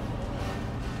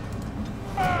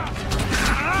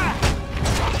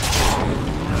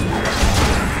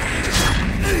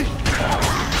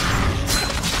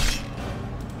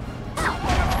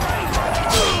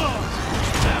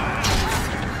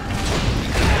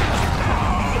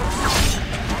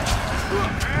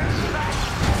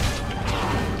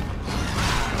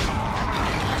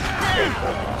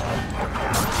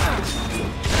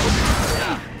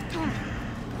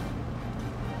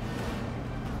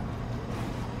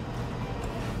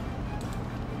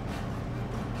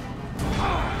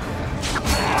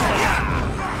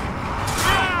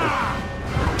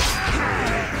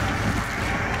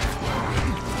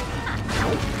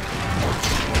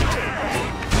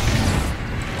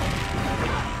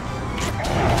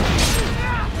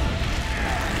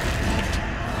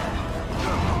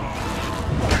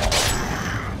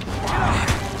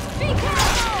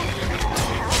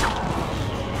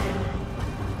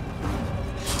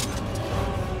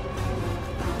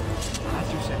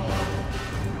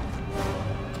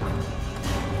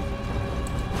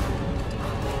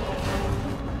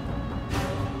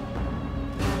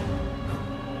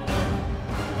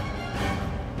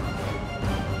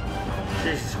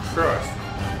 Jesus Christ.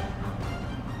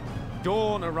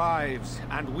 Dawn arrives,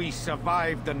 and we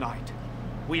survive the night.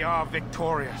 We are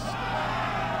victorious.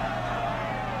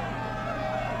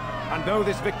 And though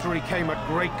this victory came at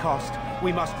great cost,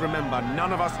 we must remember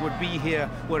none of us would be here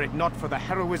were it not for the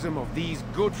heroism of these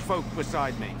good folk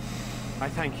beside me. I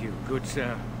thank you, good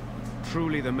sir.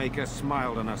 Truly the Maker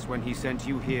smiled on us when he sent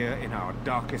you here in our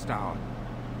darkest hour.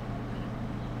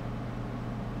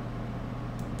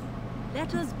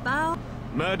 Let us bow.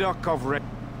 Murdoch of Red...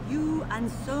 You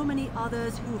and so many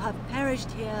others who have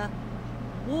perished here,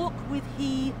 walk with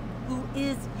he who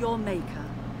is your Maker.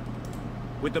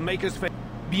 With the Maker's faith,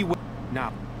 be with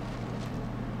now.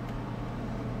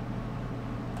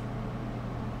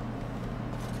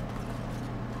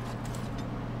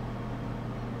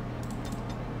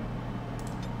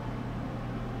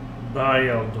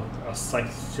 Bild a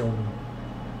section.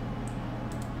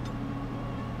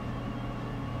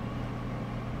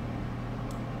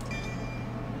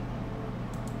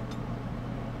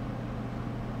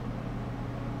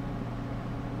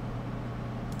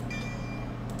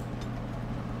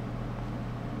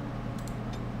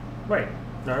 Wait,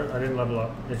 no, I didn't level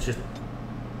up. It's just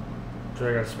so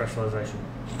I got specialization.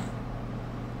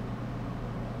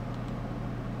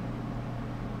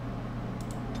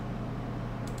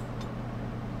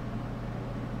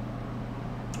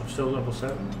 I'm still level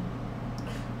 7.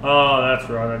 Oh, that's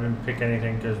right. I didn't pick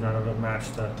anything because none of it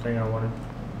matched the thing I wanted.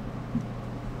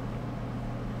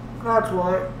 That's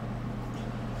right.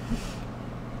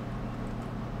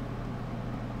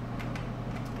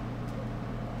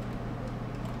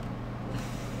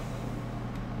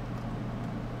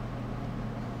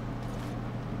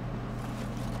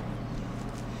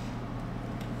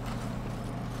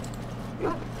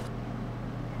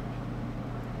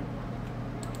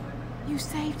 You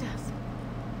saved us.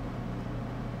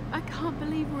 I can't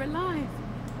believe we're alive.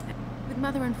 With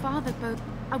Mother and Father both,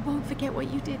 I won't forget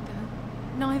what you did,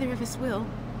 though. Neither of us will.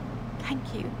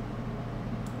 Thank you.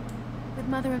 With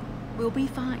Mother, we'll be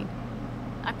fine.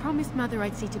 I promised Mother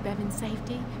I'd see to Bevan's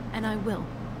safety, and I will.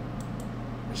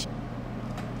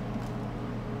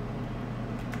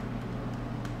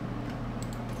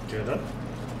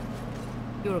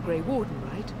 You're a Grey Warden,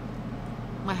 right?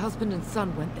 My husband and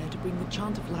son went there to bring the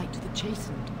chant of light to the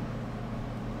chastened.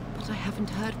 But I haven't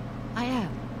heard... I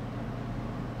am.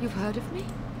 You've heard of me?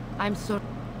 I'm sorry.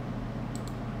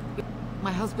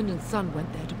 My husband and son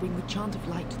went there to bring the chant of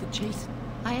light to the chastened.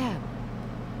 I am.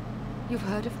 You've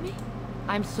heard of me?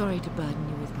 I'm sorry to burden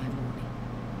you with my mourning.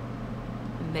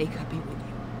 And may her be with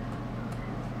you.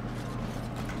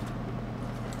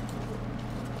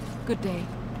 Good day.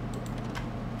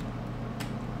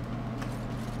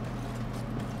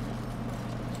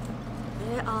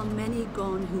 There are many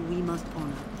gone who we must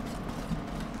honor.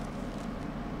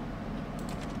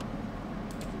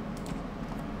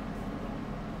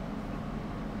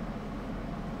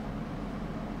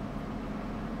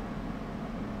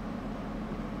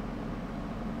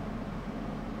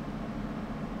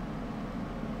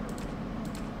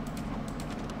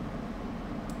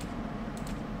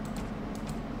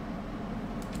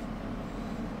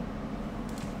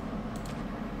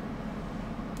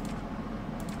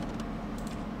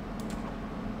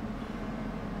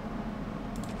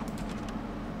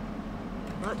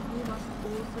 But we must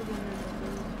also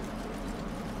remember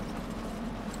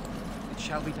It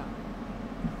shall be done.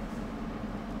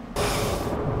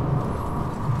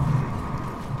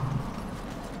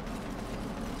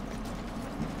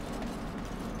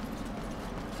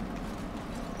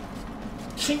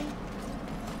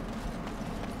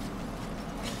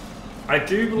 I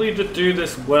do believe to do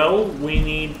this well, we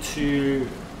need to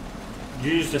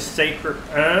use the sacred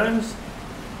urns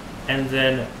and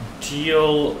then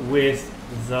deal with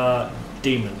the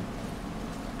demon.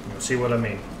 You'll see what I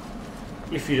mean,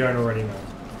 if you don't already know.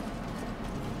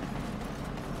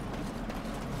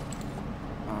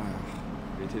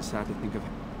 It is sad to think of.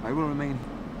 I will remain.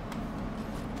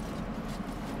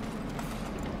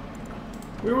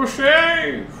 We will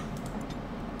save!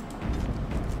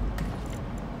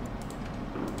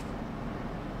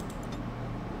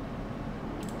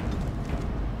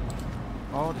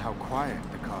 Odd how quiet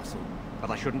the castle.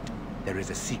 But I shouldn't. There is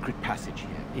a secret passage here,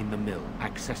 in the mill,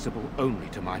 accessible only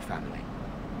to my family.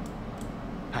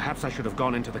 Perhaps I should have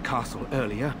gone into the castle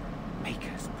earlier.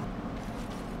 Makers.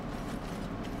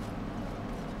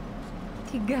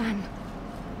 Tigan.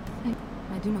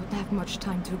 I do not have much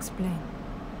time to explain.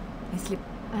 I sleep,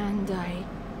 and I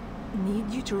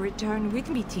need you to return with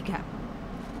me, Tigan.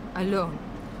 Alone.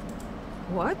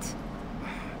 What?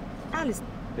 Alice.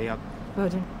 They are...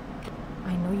 Burden.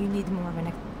 I know you need more of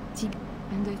an... Tigan.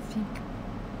 And I think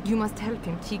you must help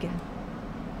him, Tigan.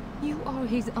 You are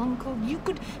his uncle. You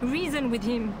could reason with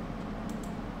him.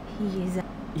 He is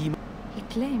He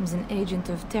claims an agent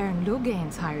of Teyrn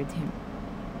Logain's hired him.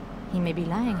 He may be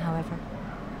lying, however.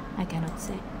 I cannot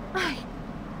say. I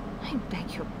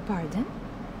beg your pardon?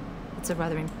 It's a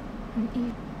rather it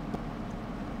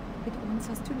wants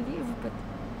us to leave, but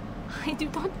I do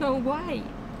not know why.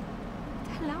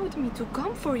 It allowed me to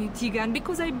come for you, Teagan,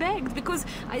 because I begged, because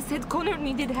I said Connor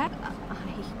needed help.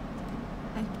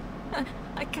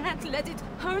 I can't let it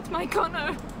hurt my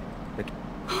Connor.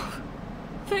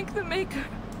 Thank the Maker.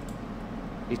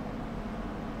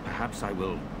 Perhaps I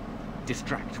will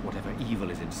distract whatever evil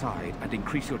is inside and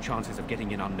increase your chances of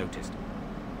getting in unnoticed.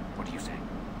 What do you say?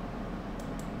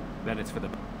 Then it's for the...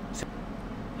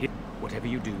 Whatever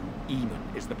you do,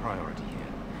 Eamon is the priority here.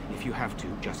 If you have to,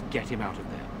 just get him out of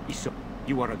there.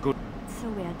 You are a good... So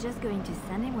we are just going to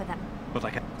send him with that... But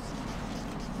I can...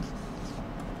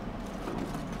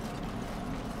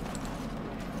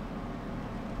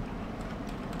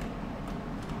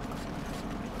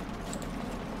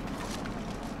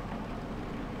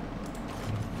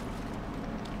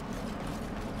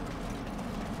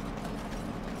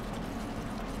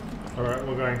 Alright,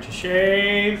 we're going to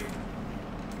shave.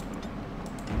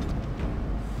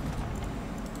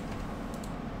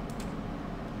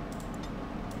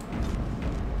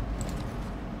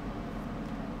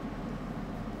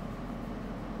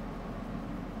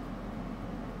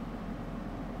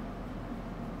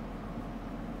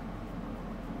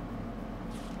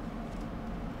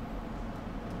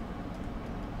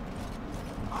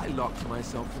 I locked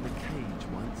myself in a cage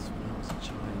once when I was a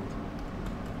child.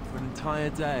 For an entire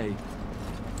day.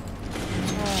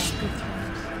 Oh, good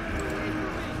times.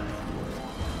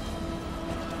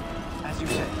 As you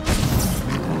say.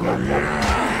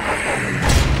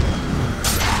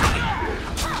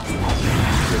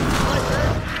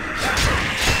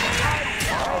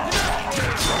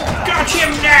 Got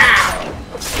him now!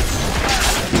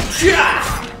 Yeah!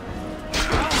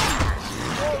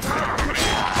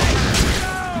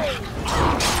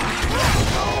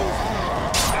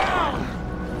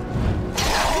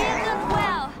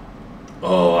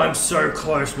 Oh, I'm so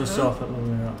close myself at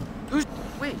looking up.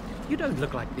 Wait, you don't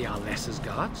look like the Arlessa's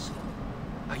guards.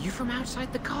 Are you from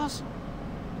outside the castle?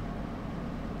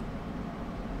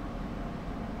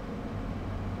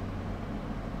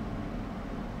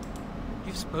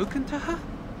 You've spoken to her?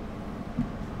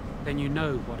 Then you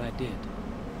know what I did.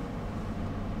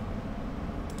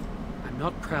 I'm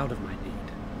not proud of my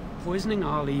deed. Poisoning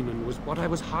Arl Eamon was what I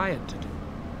was hired to do.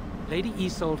 Lady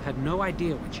Isolde had no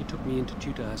idea when she took me in to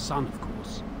tutor her son, of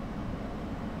course.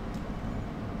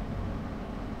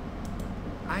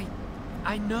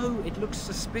 I know it looks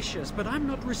suspicious, but I'm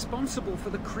not responsible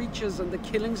for the creatures and the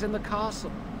killings in the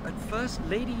castle. At first,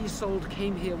 Lady Isolde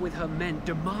came here with her men,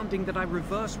 demanding that I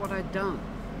reverse what I'd done.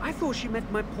 I thought she meant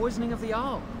my poisoning of the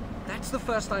Arl. That's the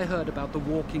first I heard about the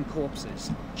walking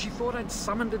corpses. She thought I'd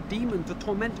summoned a demon to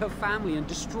torment her family and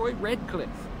destroy Redcliffe.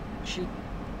 She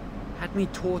had me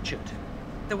tortured.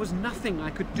 There was nothing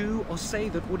I could do or say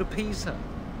that would appease her.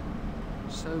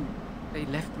 So they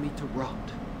left me to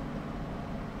rot.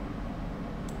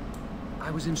 I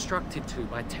was instructed to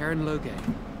by Teyrn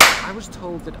Logain. I was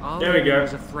told that Arl Eamon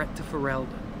was a threat to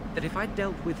Ferelden, that if I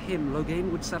dealt with him,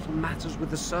 Logain would settle matters with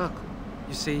the Circle.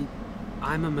 You see,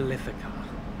 I'm a Maleficar,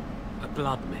 a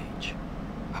blood mage.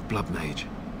 A blood mage?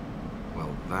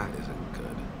 Well, that isn't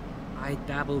good. I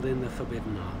dabbled in the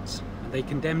forbidden arts, and they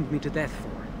condemned me to death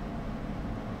for it.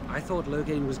 I thought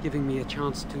Logain was giving me a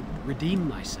chance to redeem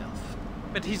myself.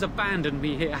 But he's abandoned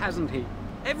me here, hasn't he?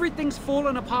 Everything's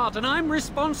fallen apart, and I'm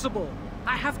responsible.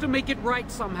 I have to make it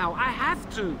right somehow. I have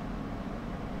to.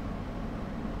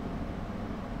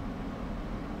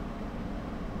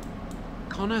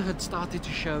 Connor had started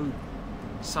to show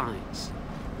signs.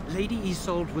 Lady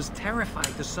Isolde was terrified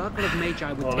the Circle of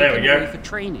Magi would take him away for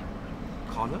training.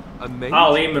 Connor? A mage?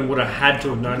 Arl Eamon would have had to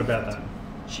have known about that.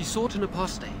 She sought an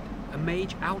apostate, a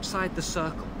mage outside the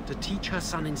Circle, to teach her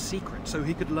son in secret so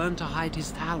he could learn to hide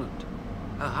his talent.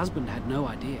 Her husband had no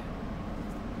idea.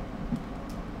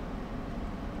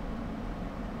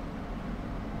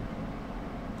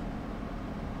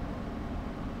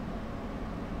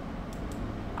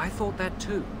 I thought that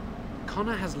too.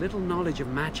 Connor has little knowledge of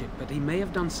magic, but he may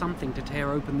have done something to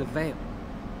tear open the veil.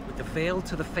 With the veil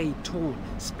to the Fade torn,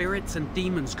 spirits and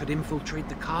demons could infiltrate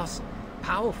the castle.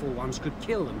 Powerful ones could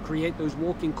kill and create those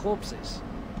walking corpses.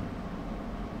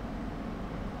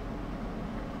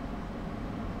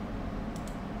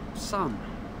 Son,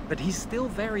 but he's still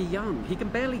very young. He can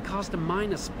barely cast a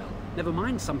minor spell, never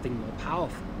mind something more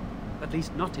powerful. At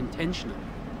least not intentionally.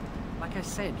 Like I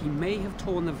said, he may have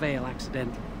torn the veil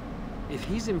accidentally. If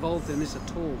he's involved in this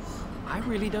at all, I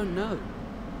really don't know.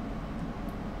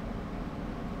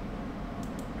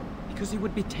 Because he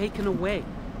would be taken away.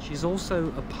 She's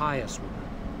also a pious woman.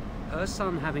 Her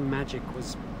son having magic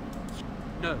was...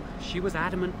 No, she was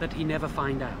adamant that he never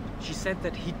find out. She said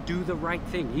that he'd do the right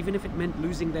thing, even if it meant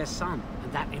losing their son.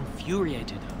 And that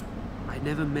infuriated her. I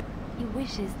never met... He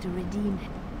wishes to redeem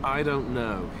him. I don't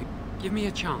know. Give me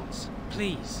a chance,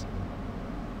 please.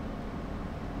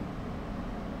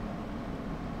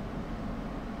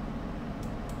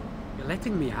 You're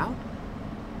letting me out?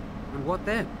 And what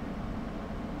then?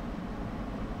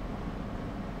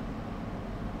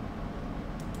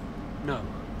 No.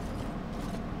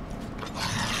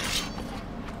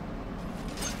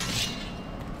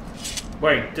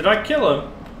 Wait, did I kill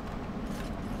him?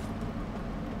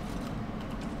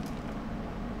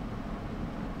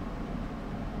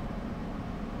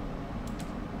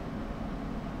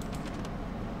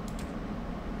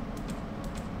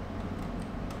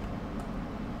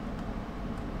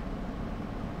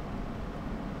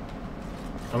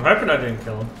 I'm hoping I didn't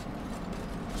kill him.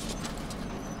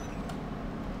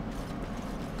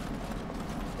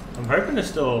 I'm hoping he's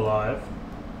still alive.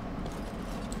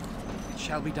 It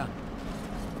shall be done.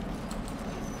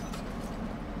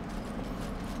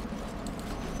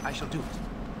 I shall do it.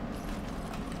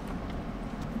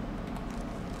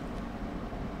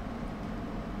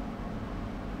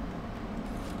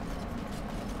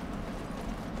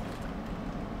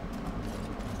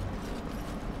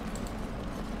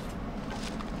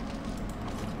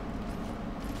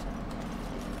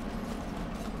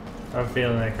 I'm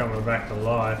feeling they're coming back to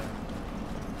life.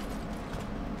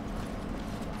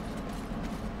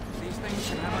 These things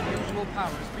can have unusual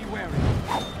powers. Be wary.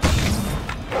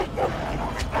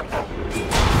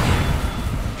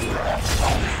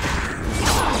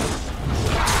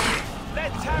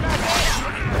 Let's have a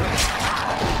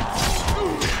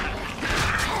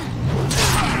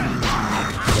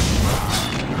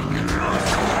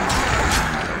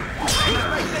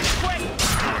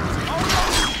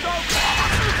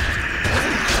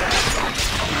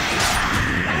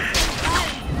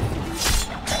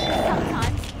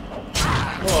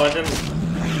Oh, I didn't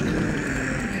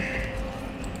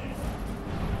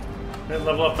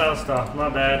level up that stuff. My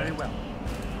bad. Very well.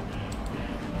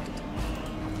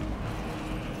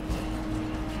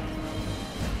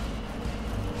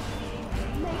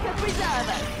 Make a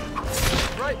preserver.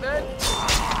 Right then.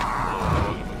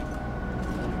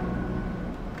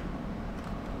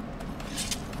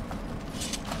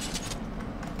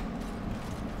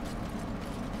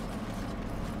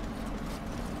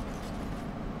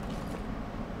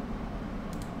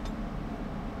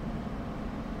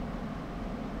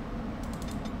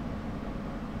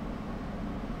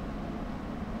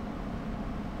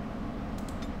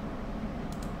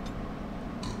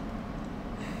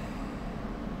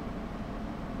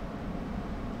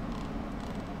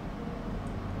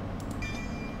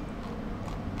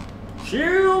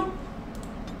 Shield!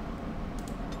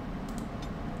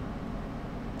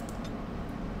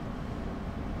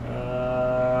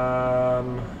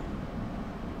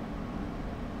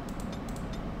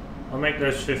 I'll make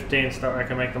those 15 so that I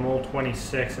can make them all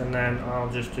 26, and then I'll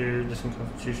just do this in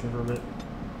Constitution for a bit.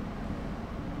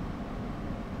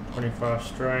 25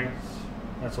 Strength.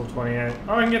 That's all 28.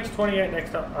 Oh, I can get to 28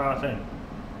 next thing.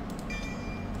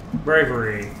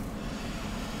 Bravery.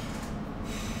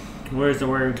 Whereas the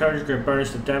word encourage great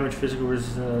bonus to damage, physical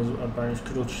resistance, a bonus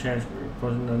critical chance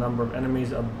causing the number of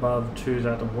enemies above 2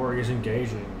 that the warrior is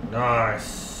engaging.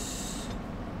 Nice.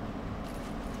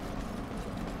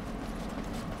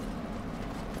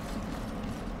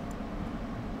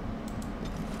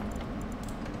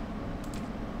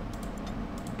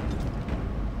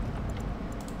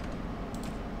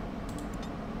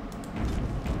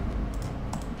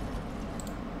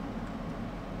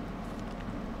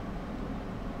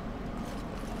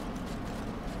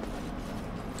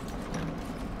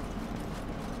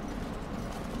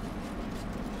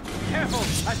 Careful!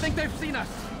 I think they've seen us!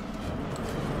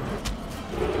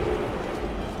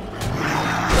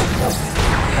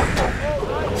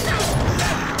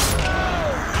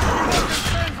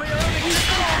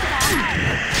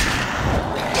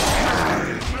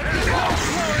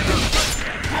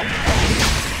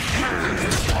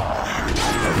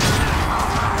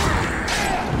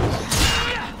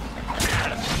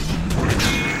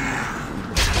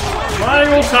 Why are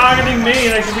you all targeting me?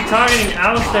 They should be targeting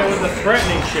Alistair with the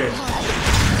threatening shit.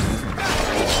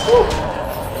 Woo.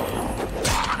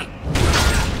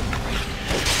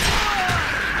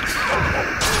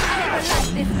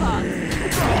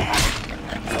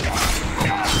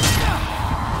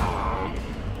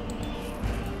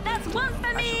 That's one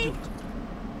for me!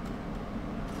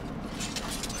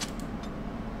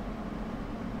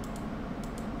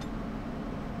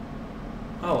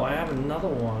 another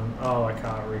one. Oh, I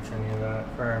can't reach any of that.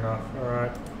 Fair enough.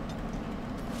 Alright.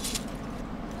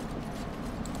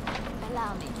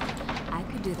 Allow me. I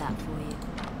could do that for you.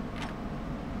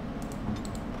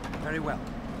 Very well.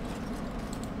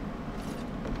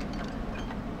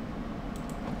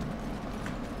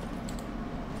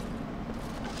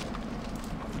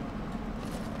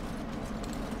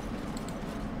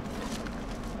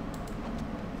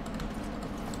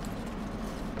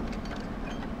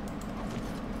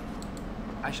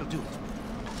 I shall do it.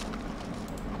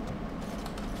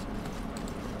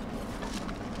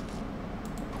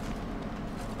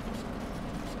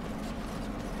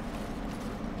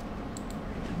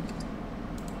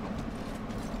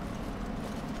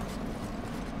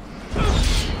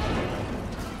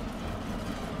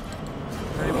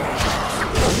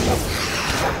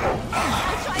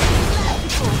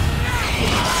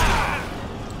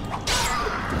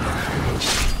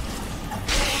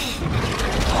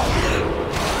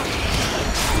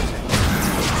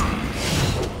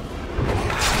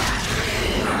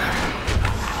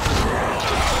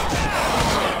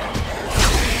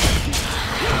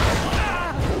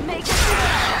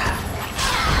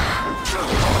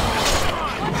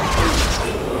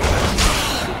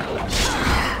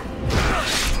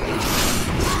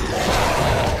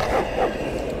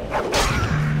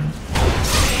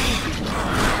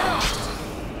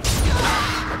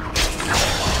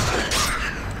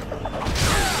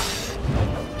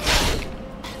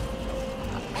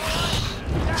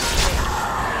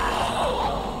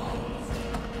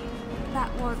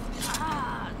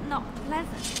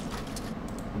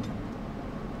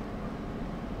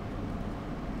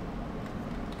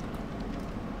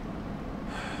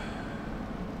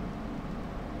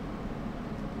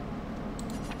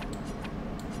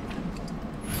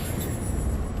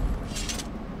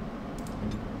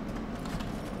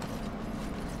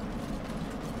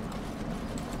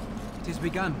 It has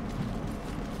begun.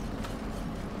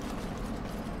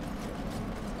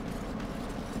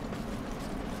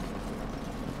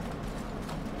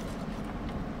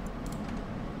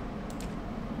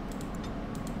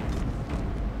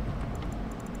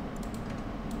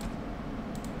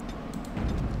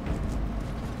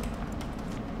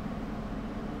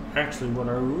 Actually, what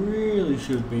I really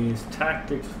should be is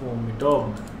tactics for my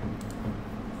dog.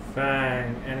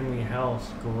 Fang, enemy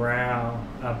health, growl,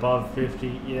 above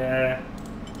 50, yeah.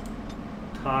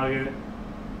 Target,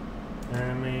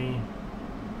 enemy,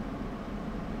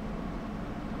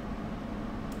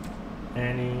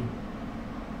 any.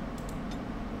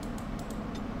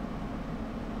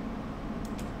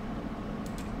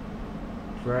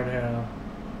 Red hair.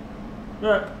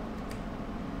 Yeah.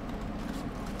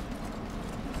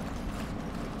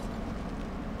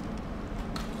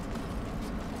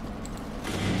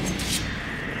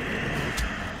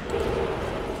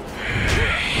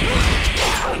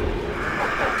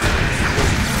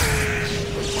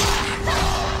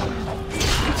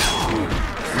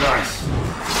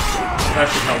 That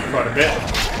should help quite a bit.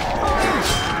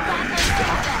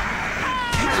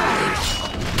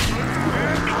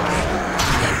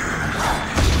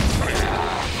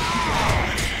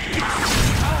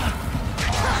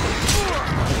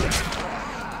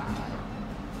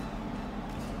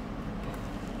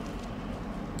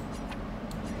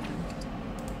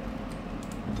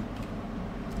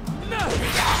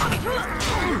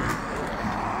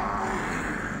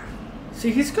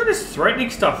 See, he's got his threatening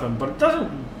stuff in, but it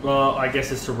doesn't. Well, I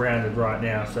guess it's surrounded right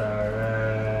now, so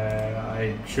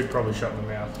I should probably shut my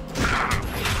mouth.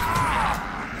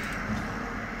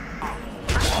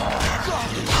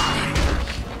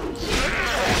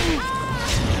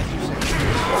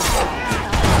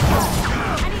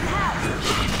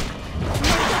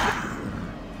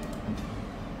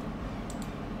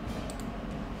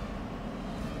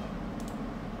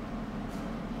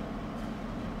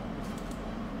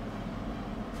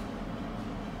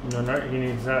 No, he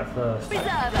needs that first. And then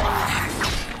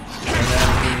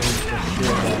he needs to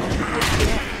shield that.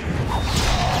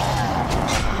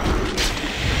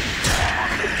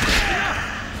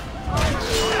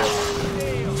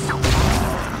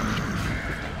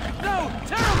 No!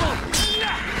 Terrible!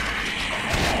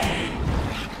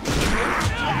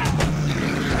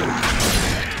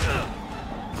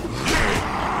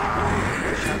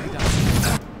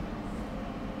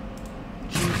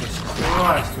 Jesus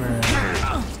Christ, man.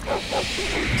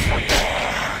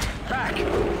 Back!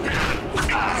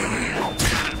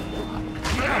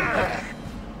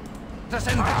 Let's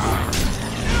end this!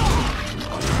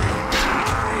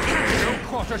 No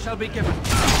quarter shall be given.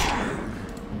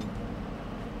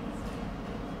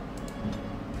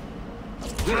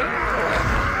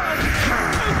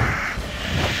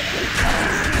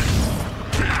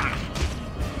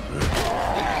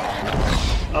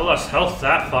 I lost health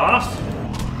that fast?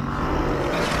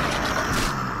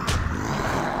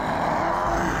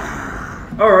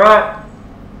 Alright.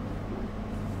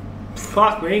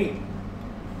 Fuck me.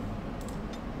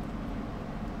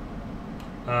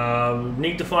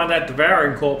 Need to find that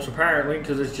devouring corpse apparently,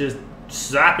 because it's just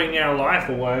zapping our life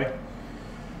away.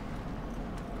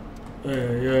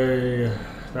 Yeah.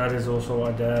 That is also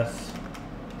a death.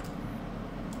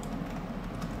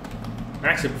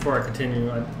 Actually, before I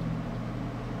continue,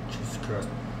 Jesus Christ.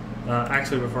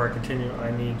 Actually, before I continue,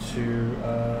 I need to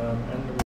end the